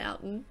stayed on the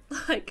mountain,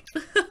 like...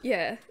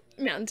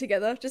 mountain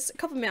together. Just a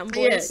couple of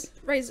mountain boys.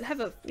 Have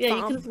a farm.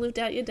 You could have lived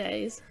out your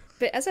days.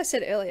 But as I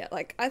said earlier,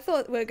 like, I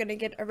thought we were going to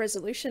get a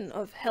resolution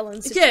of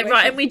Helen's situation. Yeah,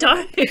 right, and we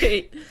don't.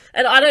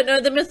 And I don't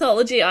know the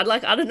mythology. I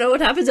don't know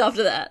what happens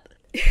after that.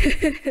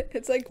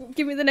 It's like,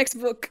 give me the next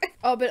book.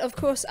 Oh, but of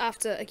course,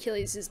 after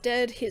Achilles is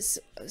dead, his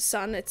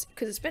son,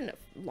 because it's been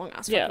a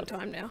long-ass fucking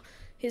time now,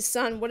 his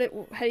son, how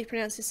do you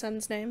pronounce his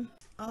son's name?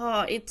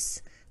 Oh,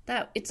 it's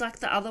like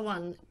the other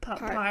one,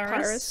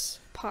 Pyrrhus.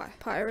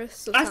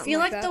 Pyrrhus. I feel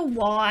like the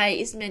Y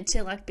is meant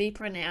to like be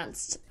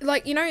pronounced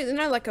like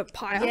like a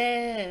pyre.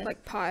 Yeah,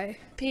 like pie.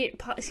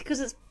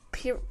 Because it's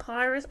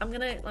Pyrrhus.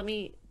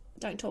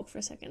 Don't talk for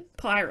a second.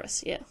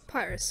 Pyrrhus,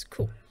 Pyrrhus,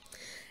 cool.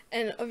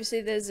 And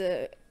obviously, there's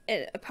a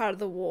part of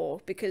the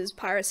war because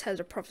Pyrrhus has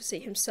a prophecy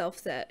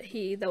himself that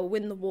they'll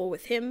win the war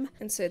with him,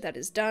 and so that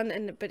is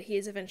done. But he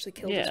is eventually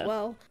killed as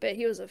well. But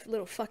he was a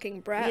little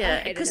fucking brat.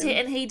 Yeah, because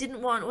he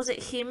didn't want. Was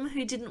it him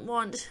who didn't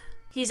want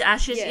his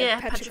ashes? Yeah,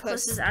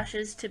 Patroclus's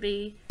ashes to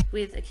be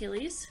with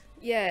Achilles.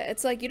 Yeah,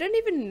 it's like, you don't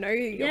even know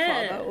your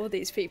father or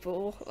these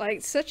people.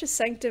 Like, such a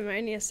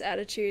sanctimonious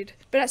attitude.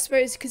 But I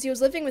suppose because he was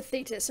living with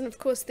Thetis, and of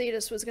course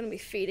Thetis was going to be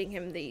feeding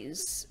him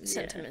these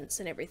sentiments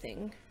and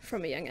everything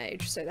from a young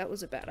age, so that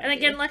was a bad idea. And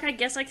again, like, I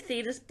guess, like,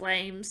 Thetis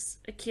blames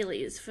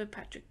Achilles for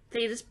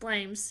Thetis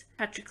blames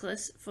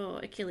Patroclus for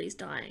Achilles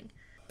dying.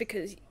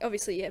 Because,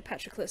 obviously,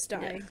 Patroclus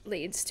dying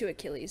leads to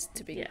Achilles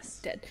to be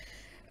dead.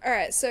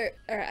 Alright,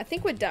 I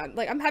think we're done.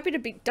 Like, I'm happy to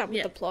be done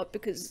with the plot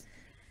because...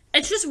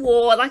 It's just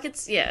war, like,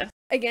 it's,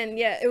 Again,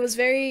 it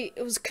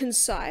was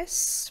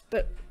concise,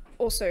 but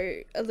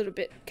also a little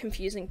bit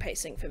confusing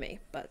pacing for me,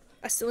 but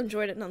I still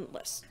enjoyed it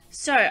nonetheless.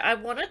 So, I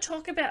want to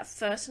talk about,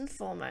 first and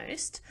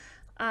foremost,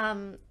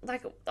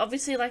 like,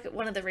 obviously, like,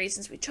 one of the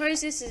reasons we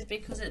chose this is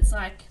because it's,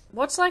 like,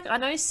 I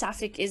know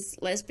Sapphic is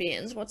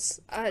lesbians,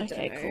 I don't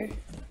know. Cool.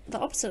 The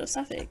opposite of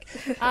Sapphic.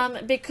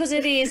 Because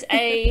it is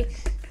a...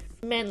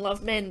 men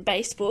love men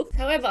based book.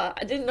 However,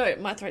 I didn't know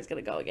my throat's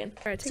gonna go again.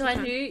 So I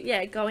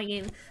knew, going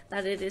in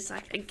that it is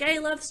like a gay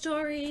love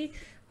story,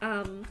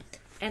 and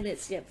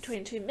it's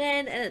between two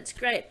men, and it's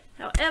great.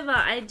 However,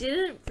 I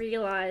didn't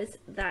realize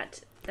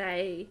that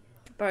they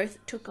both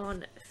took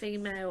on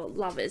female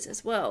lovers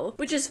as well,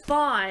 which is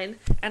fine,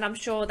 and I'm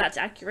sure that's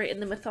accurate in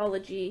the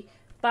mythology.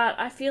 But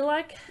I feel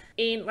like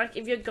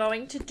if you're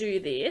going to do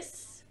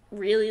this,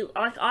 really,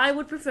 like, I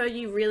would prefer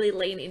you really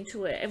lean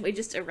into it and we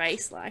just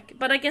erase, like,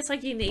 but I guess,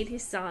 like, you need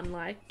his son,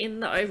 like, in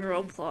the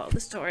overall plot of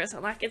the story or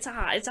something. Like, it's a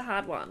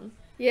hard one.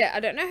 Yeah, I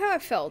don't know how I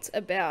felt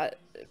about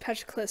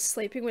Patroclus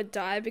sleeping with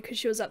Di because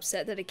she was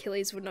upset that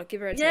Achilles would not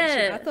give her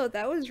attention. I thought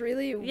that was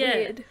really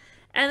weird.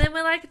 And then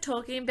we're, like,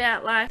 talking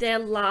about, like, their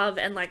love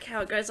and, like, how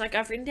it goes. Like,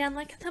 I've written down,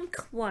 like, some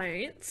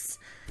quotes.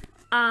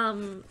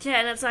 And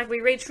it's like,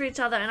 we reached for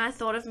each other and I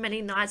thought of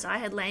many nights I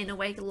had lain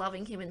awake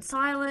loving him in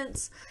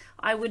silence.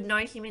 I would know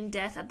him in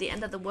death at the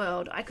end of the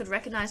world. I could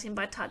recognize him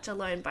by touch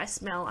alone, by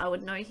smell. I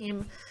would know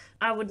him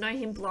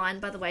blind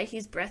by the way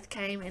his breath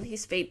came and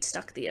his feet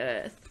struck the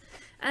earth.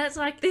 And it's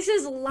like, this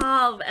is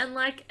love, and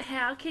like,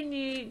 how can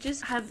you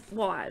just have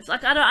wives?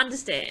 Like, I don't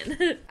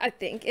understand. I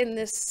think in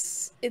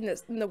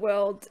the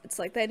world, it's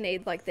like they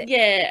need like that.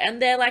 Yeah, and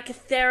they're like a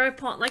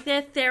therapon, like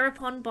their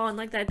therapon bond,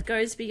 like that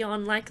goes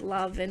beyond like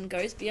love and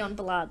goes beyond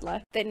blood.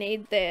 Like, they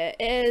need their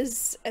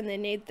heirs, and they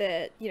need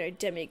their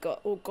demigod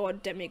or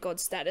demigod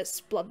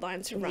status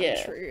bloodlines to run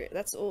through.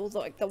 That's all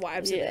like the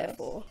wives are there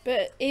for.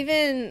 But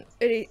even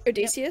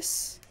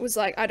Odysseus was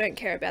like, I don't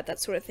care about that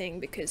sort of thing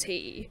because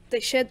they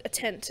shared a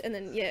tent, and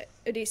then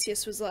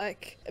Odysseus was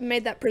like,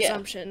 made that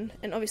presumption,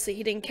 and obviously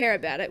he didn't care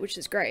about it, which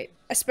is great.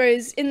 I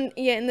suppose in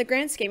the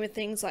grand scheme of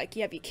things, like,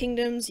 you have your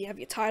kingdoms, you have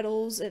your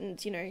titles,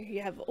 and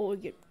you have all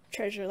your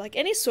treasure, like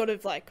any sort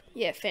of like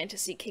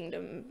fantasy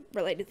kingdom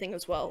related thing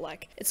as well.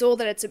 Like, it's all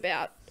that it's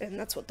about, and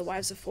that's what the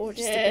wives are for,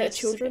 just to bear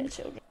children.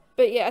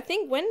 But I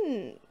think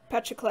when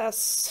Patroclus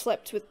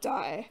slept with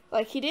Di,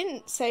 like, he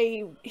didn't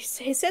say,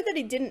 he said that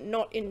he didn't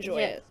not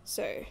enjoy it,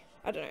 so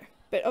I don't know.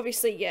 But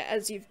obviously,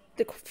 as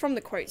from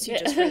the quotes you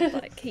just read,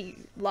 like, he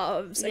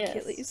loves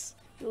Achilles.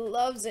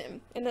 loves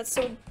him, and that's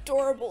so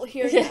adorable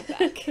hearing that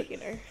back, you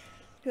know,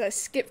 because I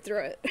skipped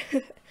through it.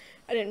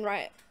 I didn't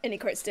write any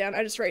quotes down,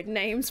 I just wrote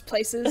names,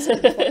 places,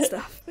 and plot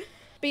stuff.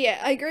 But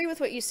yeah, I agree with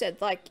what you said,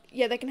 like,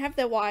 yeah, they can have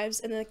their wives,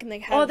 and then they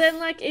have... Or then,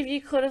 like, if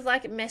you could have,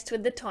 like, messed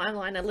with the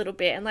timeline a little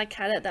bit, and, like,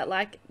 had it that,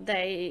 like,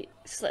 they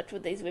slept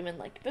with these women,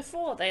 like,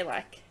 before they,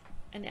 like,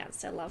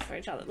 announced their love for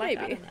each other. Like,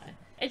 Maybe. I don't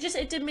know.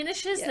 It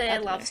diminishes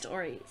their love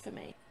story for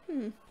me.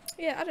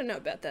 Yeah, I don't know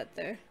about that,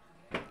 though.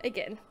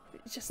 Again,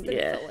 it's just the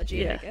mythology,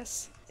 yeah. I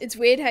guess. It's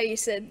weird how you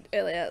said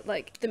earlier,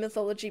 like, the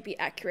mythology be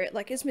accurate.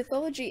 Like, is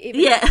mythology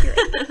even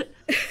accurate?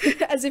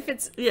 As if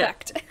it's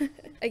fact.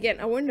 Again,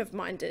 I wouldn't have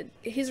minded.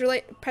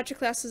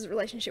 Patroclus's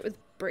relationship with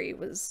Bree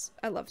was...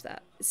 I loved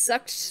that. It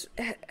sucked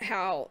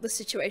how the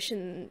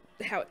situation,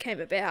 how it came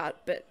about,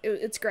 but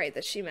it's great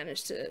that she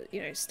managed to,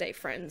 you know, stay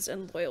friends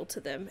and loyal to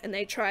them, and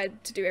they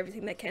tried to do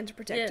everything they can to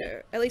protect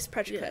her. At least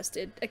Patroclus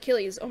did.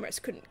 Achilles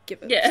almost couldn't give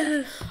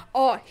it.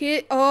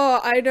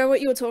 I know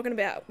what you were talking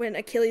about, when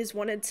Achilles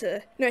wanted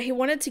to... No, he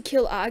wanted to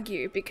kill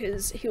Argue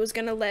because he was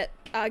going to let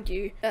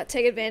Argue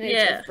take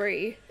advantage of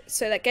Bree.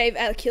 So that gave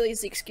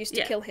Achilles the excuse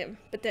to kill him.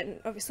 But then,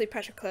 obviously,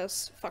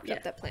 Patroclus fucked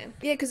up that plan.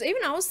 Yeah, because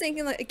even I was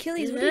thinking, like,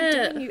 Achilles, what are you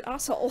doing, you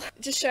asshole?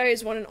 It just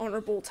shows what an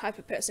honourable type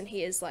of person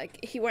he is.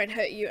 Like, he won't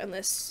hurt you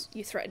unless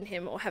you threaten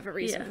him or have a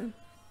reason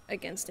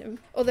against him.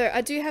 Although,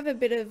 I do have a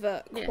bit of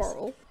a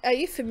quarrel. Are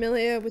you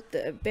familiar with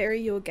the bury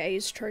your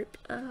gays trope?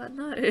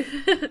 No.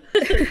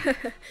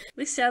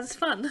 This sounds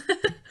fun.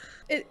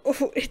 It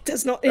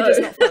is not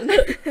fun.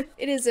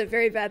 It is a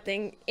very bad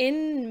thing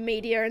in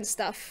media and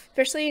stuff,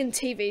 especially in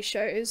TV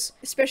shows,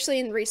 especially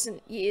in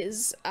recent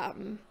years,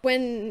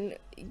 when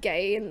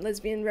gay and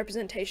lesbian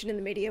representation in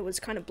the media was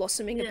kind of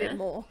blossoming a bit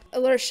more. A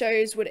lot of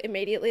shows would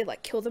immediately,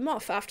 like, kill them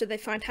off after they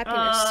find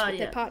happiness with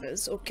their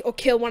partners, or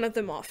kill one of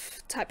them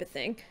off, type of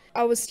thing.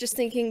 I was just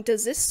thinking,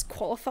 does this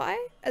qualify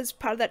as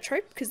part of that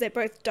trope? Because they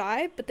both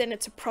die, but then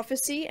it's a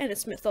prophecy and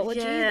it's mythology.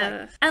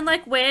 Yeah. And,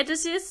 like, where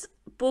does this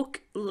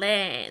book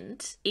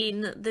land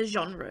in the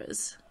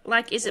genres?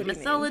 Like, is it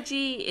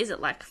mythology? Is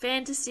it, like,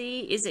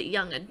 fantasy? Is it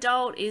young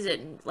adult? Is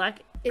it, like...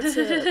 It's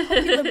a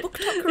popular book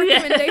talk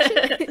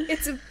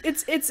recommendation.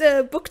 It's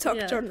a book talk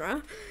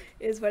genre,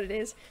 is what it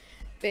is.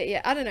 But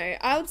yeah, I don't know.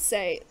 I would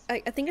say,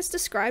 I think it's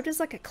described as,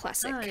 like, a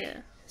classic. Oh,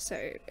 yeah. So,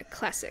 a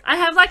classic. I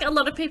have, like, a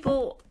lot of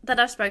people that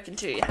I've spoken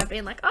to have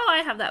been like, oh, I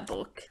have that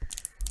book.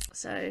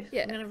 So,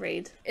 I'm gonna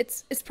read.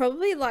 It's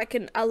probably like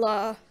an a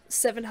la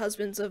Seven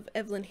Husbands of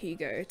Evelyn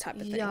Hugo type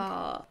of thing.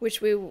 Yeah.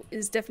 Which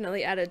is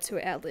definitely added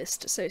to our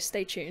list, so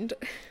stay tuned.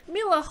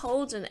 Miller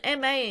holds an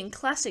MA in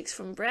Classics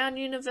from Brown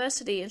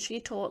University, and she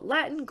taught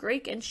Latin,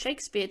 Greek, and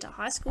Shakespeare to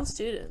high school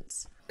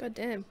students. God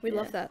damn, we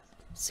love that.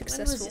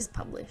 Successful. When was this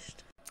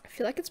published? I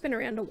feel like it's been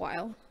around a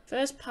while.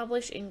 First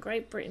published in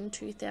Great Britain,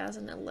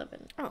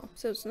 2011. Oh,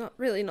 so it's not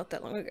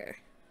that long ago.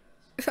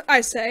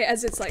 I say,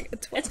 as it's like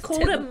it's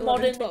called 10, a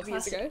modern 12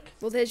 years ago.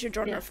 Well, there's your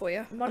genre for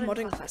you. A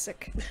modern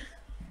classic.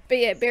 But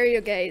yeah, bury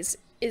your gays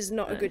is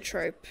not a good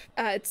trope.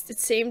 It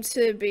seemed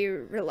to be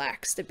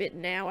relaxed a bit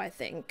now, I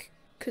think,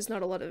 because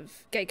not a lot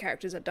of gay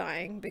characters are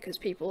dying because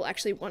people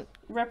actually want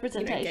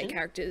representation, gay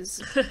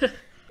characters.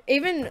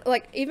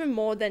 Even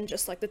more than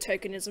just like the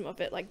tokenism of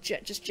it, like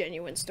just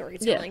genuine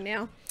storytelling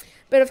now.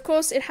 But of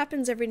course, it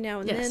happens every now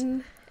and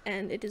then,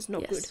 and it is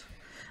not good.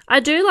 I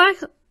do like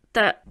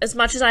that, as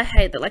much as I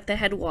hate that, like, they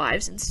had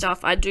wives and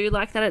stuff, I do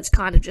like that it's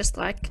kind of just,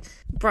 like,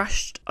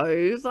 brushed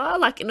over,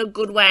 like, in a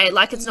good way,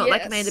 like, it's not,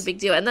 like, made a big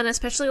deal, and then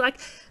especially,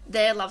 like,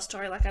 their love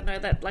story, like, I know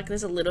that, like,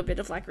 there's a little bit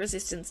of, like,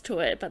 resistance to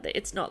it, but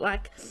it's not,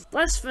 like,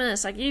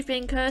 blasphemous, like, you've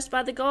been cursed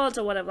by the gods,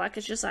 or whatever, like,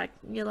 it's just, like,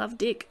 you love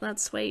dick,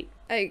 that's sweet.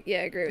 I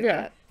agree with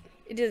that.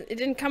 It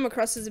didn't come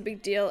across as a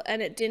big deal,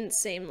 and it didn't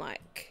seem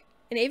like,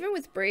 and even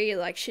with Bree,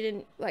 like, she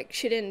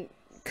didn't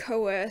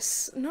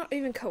coerce, not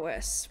even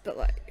coerce, but,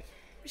 like,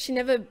 she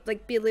never,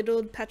 like,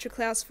 belittled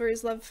Patroclus for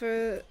his love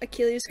for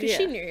Achilles, because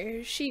she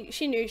knew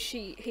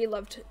he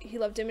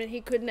loved him, and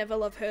he could never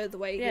love her the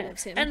way he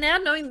loves him. And now,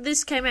 knowing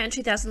this came out in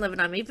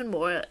 2011, I'm even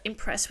more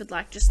impressed with,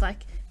 like, just,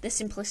 like, the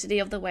simplicity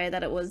of the way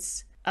that it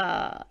was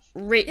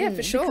written. Yeah,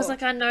 for sure. Because,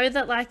 like, I know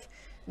that, like,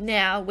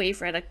 now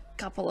we've read a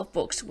couple of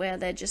books where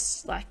they're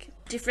just, like,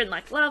 different,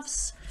 like,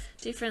 loves,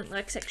 different,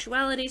 like,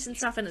 sexualities and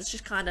stuff, and it's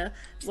just kind of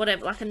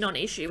whatever, like, a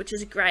non-issue, which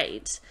is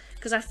great,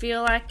 because I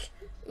feel like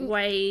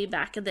way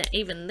back, and then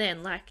even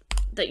then, like,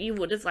 that you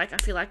would have, like, I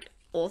feel like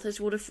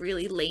authors would have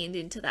really leaned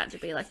into that to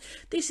be like,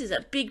 this is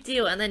a big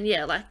deal, and then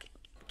like,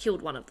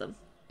 killed one of them.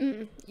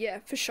 Yeah,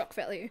 for shock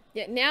value.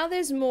 Yeah, now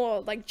there's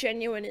more, like,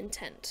 genuine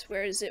intent,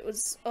 whereas it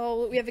was,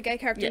 oh, we have a gay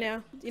character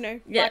now, you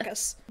know, like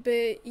us.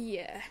 But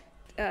yeah,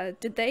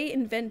 did they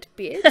invent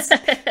beards?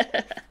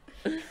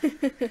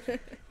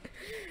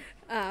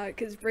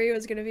 Because Bree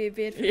was going to be a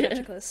beard for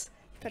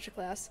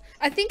Patroclus.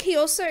 I think he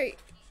also,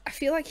 I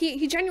feel like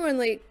he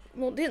genuinely,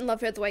 well, didn't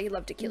love her the way he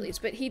loved Achilles,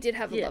 but he did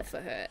have a love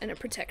for her and a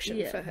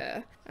protection for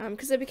her,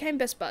 because they became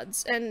best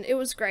buds, and it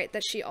was great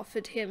that she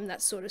offered him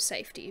that sort of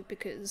safety,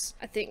 because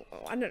I think,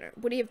 I don't know,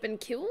 would he have been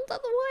killed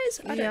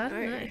otherwise? I don't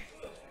know.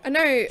 I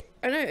know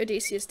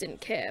Odysseus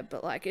didn't care,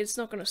 but like it's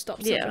not going to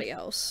stop somebody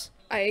else.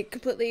 I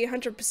completely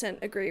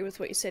 100% agree with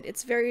what you said.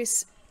 It's very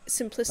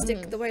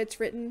simplistic the way it's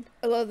written.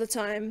 A lot of the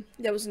time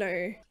there was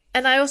no...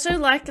 And I also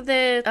like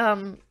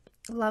the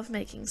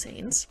love-making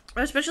scenes.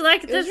 I especially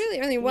like... There's really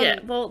only one... Yeah,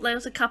 well, there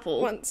was a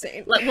couple. One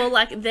scene. Like, well,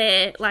 like,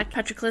 they're, like,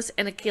 Patroclus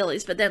and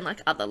Achilles, but then,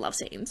 like, other love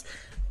scenes.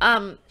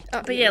 But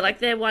yeah, like,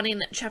 they're one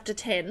in chapter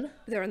 10.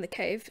 They're in the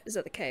cave. Is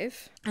that the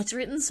cave? It's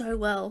written so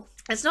well.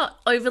 It's not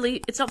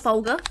overly... It's not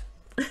vulgar.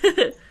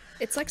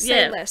 It's like,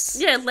 say less.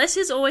 Yeah, less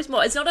is always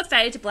more. It's not a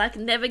fade to black.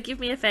 Never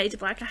give me a fade to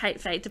black. I hate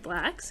fade to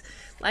blacks.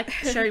 Like,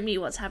 show me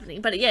what's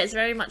happening. But yeah, it's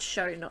very much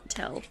show, not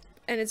tell.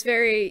 And it's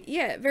very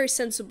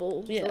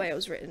sensible the way it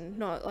was written,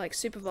 not like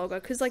super vulgar.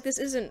 Because like this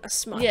isn't a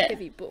smart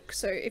heavy book,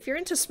 so if you're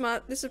into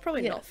smart, this is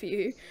probably not for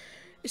you.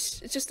 It's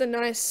just a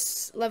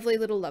nice, lovely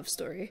little love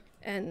story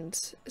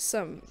and a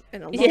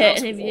lot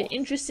and if you're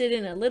interested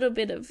in a little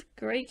bit of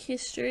Greek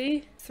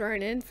history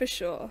thrown in for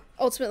sure.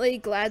 Ultimately,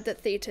 glad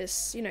that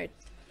Thetis,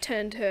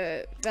 turned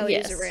her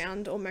values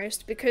around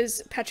almost,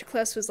 because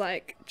Patroclus was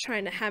like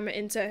trying to hammer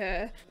into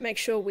her, make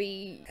sure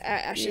our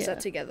ashes are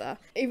together.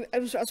 I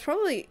was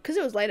probably, because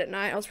it was late at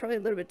night, I was probably a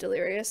little bit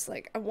delirious.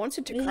 Like I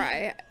wanted to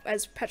cry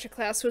as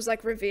Patroclus was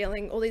like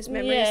revealing all these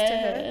memories to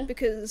her,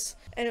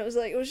 and it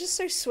was just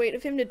so sweet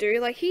of him to do.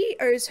 Like he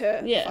owes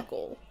her fuck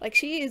all. Like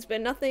she has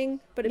been nothing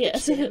but a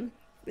bitch to him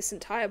this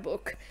entire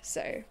book.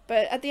 So,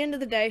 but at the end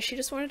of the day, she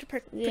just wanted to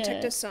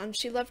protect her son.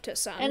 She loved her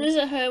son. And is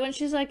it her when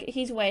she's like,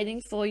 he's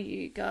waiting for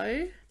you,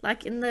 go?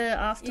 Like in the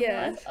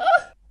afterlife?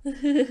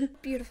 Oh!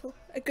 Beautiful.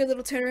 A good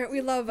little turnaround.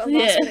 We love a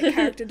last minute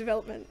character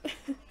development.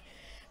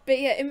 But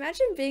yeah,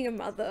 imagine being a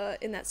mother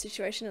in that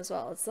situation as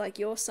well. It's like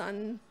your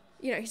son,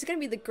 he's going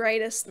to be the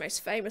greatest,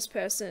 most famous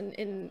person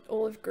in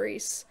all of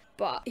Greece,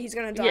 but he's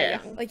going to die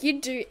young. Like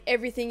you do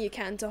everything you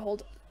can to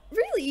hold...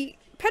 Really...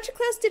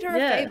 Patroclus did her a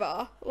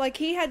favour. Like,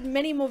 he had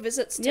many more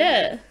visits to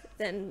her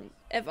than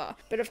ever.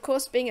 But of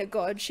course, being a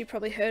god, she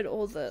probably heard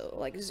all the,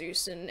 like,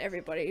 Zeus and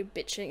everybody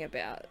bitching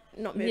about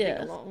not moving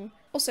along.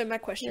 Also, my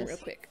question real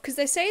quick. Because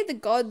they say the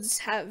gods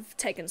have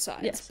taken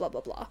sides, blah,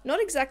 blah, blah.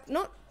 It's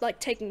not like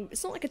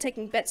a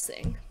taking bets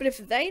thing. But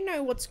if they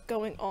know what's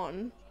going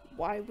on,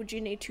 why would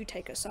you need to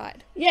take a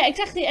side? Yeah,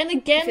 exactly. And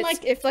again,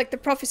 if the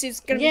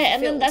prophecy's going to be fulfilled.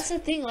 And then that's the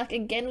thing, like,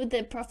 again, with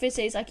the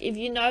prophecies, like, if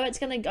you know it's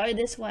going to go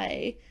this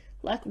way...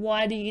 Like,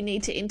 why do you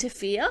need to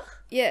interfere?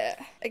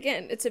 Yeah.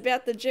 Again, it's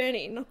about the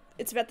journey.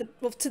 It's about to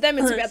them,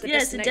 it's about the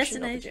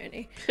destination of the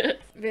journey.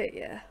 But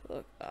yeah,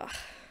 look,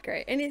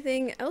 great.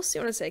 Anything else you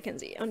want to say,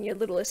 Kenzie, on your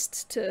little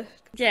list to...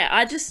 Yeah,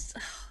 it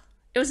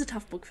was a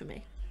tough book for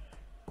me.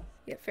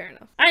 Yeah, fair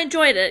enough. I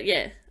enjoyed it,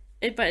 yeah.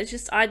 But it's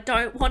just, I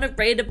don't want to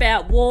read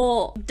about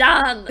war.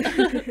 Done!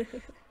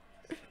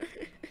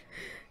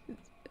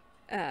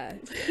 I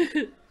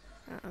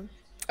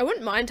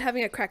wouldn't mind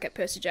having a crack at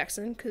Percy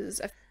Jackson, because...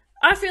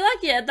 I feel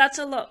like, that's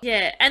a lot.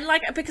 Yeah, and,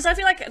 like, because I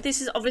feel like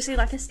this is obviously,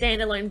 like, a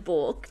standalone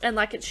book, and,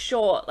 like, it's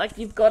short. Like,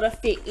 you've got to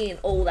fit in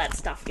all that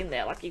stuff in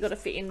there. Like, you've got to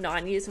fit in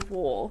 9 years of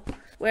war.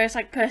 Whereas,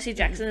 like, Percy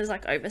Jackson is,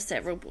 like, over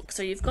several books.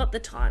 So you've got the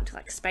time to,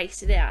 like,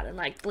 space it out and,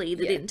 like,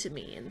 bleed it into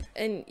me.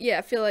 And, yeah,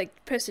 I feel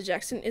like Percy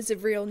Jackson is a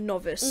real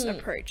novice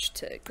approach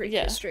to Greek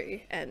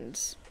history. And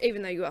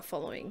even though you are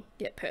following,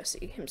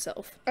 Percy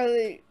himself.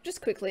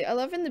 Just quickly, I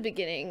love in the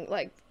beginning,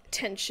 like,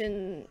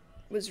 tension...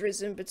 was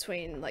risen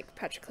between like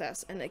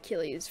Patroclus and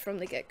Achilles from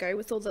the get-go,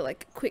 with all the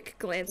like quick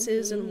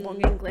glances and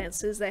longing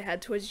glances they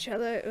had towards each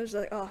other. It was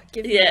like, oh,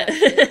 give me that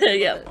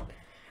shit.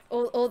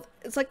 All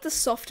it's like the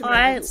soft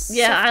romance.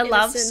 I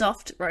love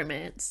soft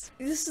romance.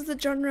 This is the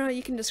genre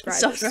you can describe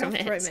soft as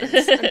romance. Soft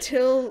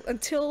romance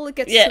until it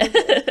gets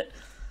to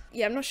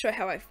I'm not sure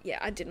how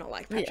I did not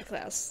like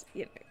Patroclus,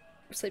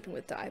 sleeping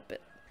with Di, but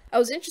I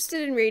was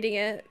interested in reading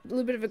it, a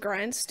little bit of a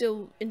grind,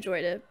 still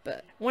enjoyed it,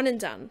 but one and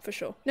done, for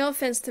sure. No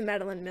offense to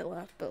Madeline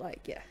Miller, but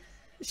like,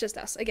 it's just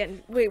us.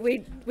 Again,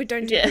 we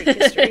don't do Greek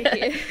history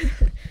here.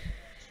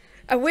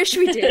 I wish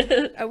we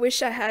did. I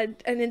wish I had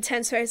an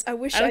intense face. I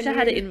wish I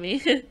had it in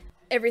me.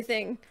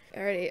 Everything.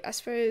 Alrighty, I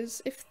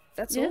suppose if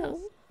that's all.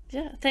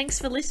 Yeah, thanks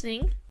for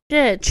listening.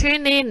 Yeah,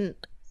 tune in.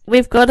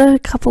 We've got a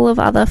couple of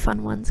other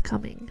fun ones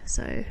coming,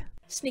 so...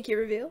 Sneaky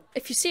reveal.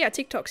 If you see our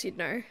TikToks, you'd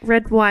know.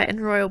 Red, white, and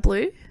royal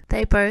blue.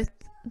 They both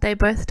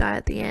die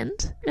at the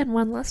end. And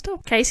one last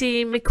up.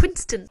 Casey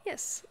McQuinston.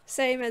 Yes.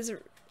 Same as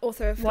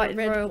author of White and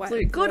Red, Royal White,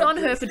 Blue. Good Royal on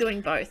Blue. her for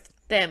doing both.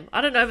 Them. I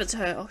don't know if it's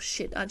her. Oh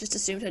shit, I just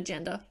assumed her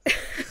gender.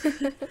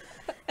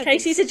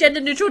 Casey's a gender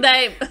neutral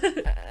name.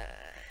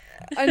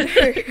 I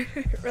know.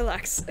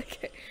 Relax.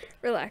 Okay.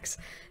 Relax.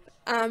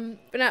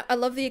 But I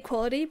love the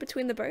equality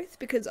between the both,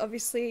 because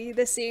obviously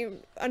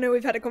I know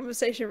we've had a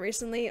conversation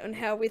recently on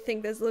how we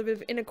think there's a little bit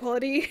of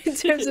inequality in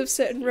terms of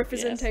certain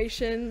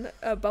representation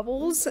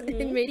bubbles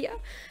in media,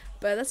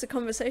 but that's a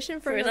conversation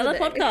for another day.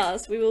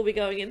 podcast. We will be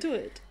going into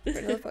it. For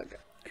another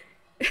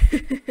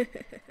podcast.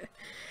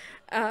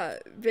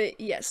 But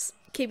yes,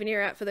 keep an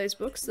ear out for those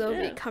books. They'll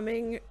be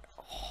coming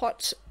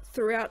hot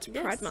throughout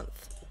Pride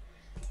Month.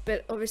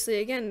 But obviously,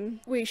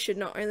 again, we should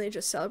not only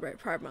just celebrate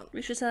Pride Month.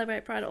 We should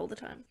celebrate Pride all the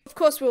time. Of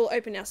course, we'll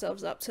open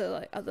ourselves up to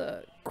like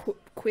other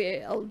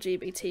queer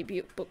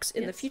LGBT books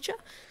in the future.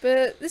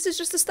 But this is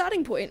just a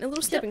starting point, a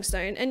little stepping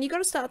stone, and you got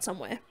to start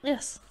somewhere.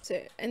 Yes.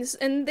 So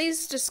and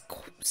these just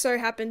so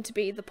happen to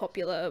be the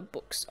popular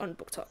books on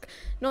Book Talk.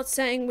 Not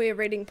saying we're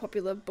reading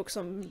popular books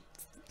on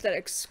that are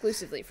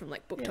exclusively from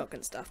like Book Talk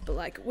and stuff, but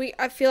like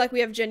I feel like we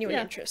have genuine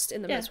interest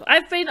in them as well.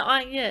 I've been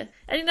and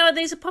you know,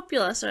 these are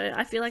popular, so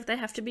I feel like they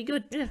have to be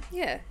good.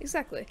 Yeah,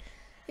 exactly.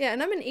 Yeah,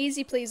 and I'm an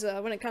easy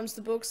pleaser when it comes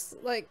to books.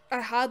 Like,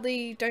 I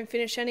hardly don't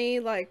finish any.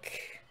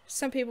 Like,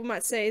 some people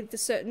might say the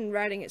certain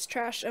writing is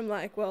trash. I'm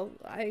like, well,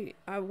 I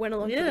went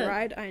along for the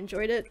ride. I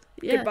enjoyed it.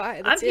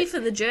 Goodbye. I'm here for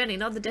the journey,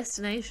 not the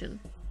destination.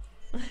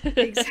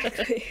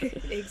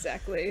 Exactly.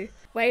 Exactly.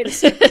 Way to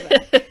circle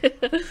back.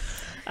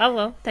 Oh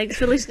well, thanks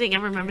for listening,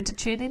 and remember to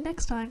tune in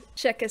next time.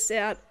 Check us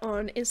out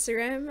on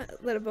Instagram,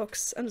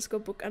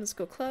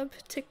 letterbox_book_club,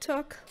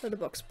 TikTok,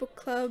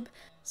 letterboxbookclub.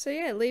 So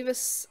yeah, leave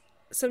us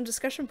some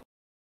discussion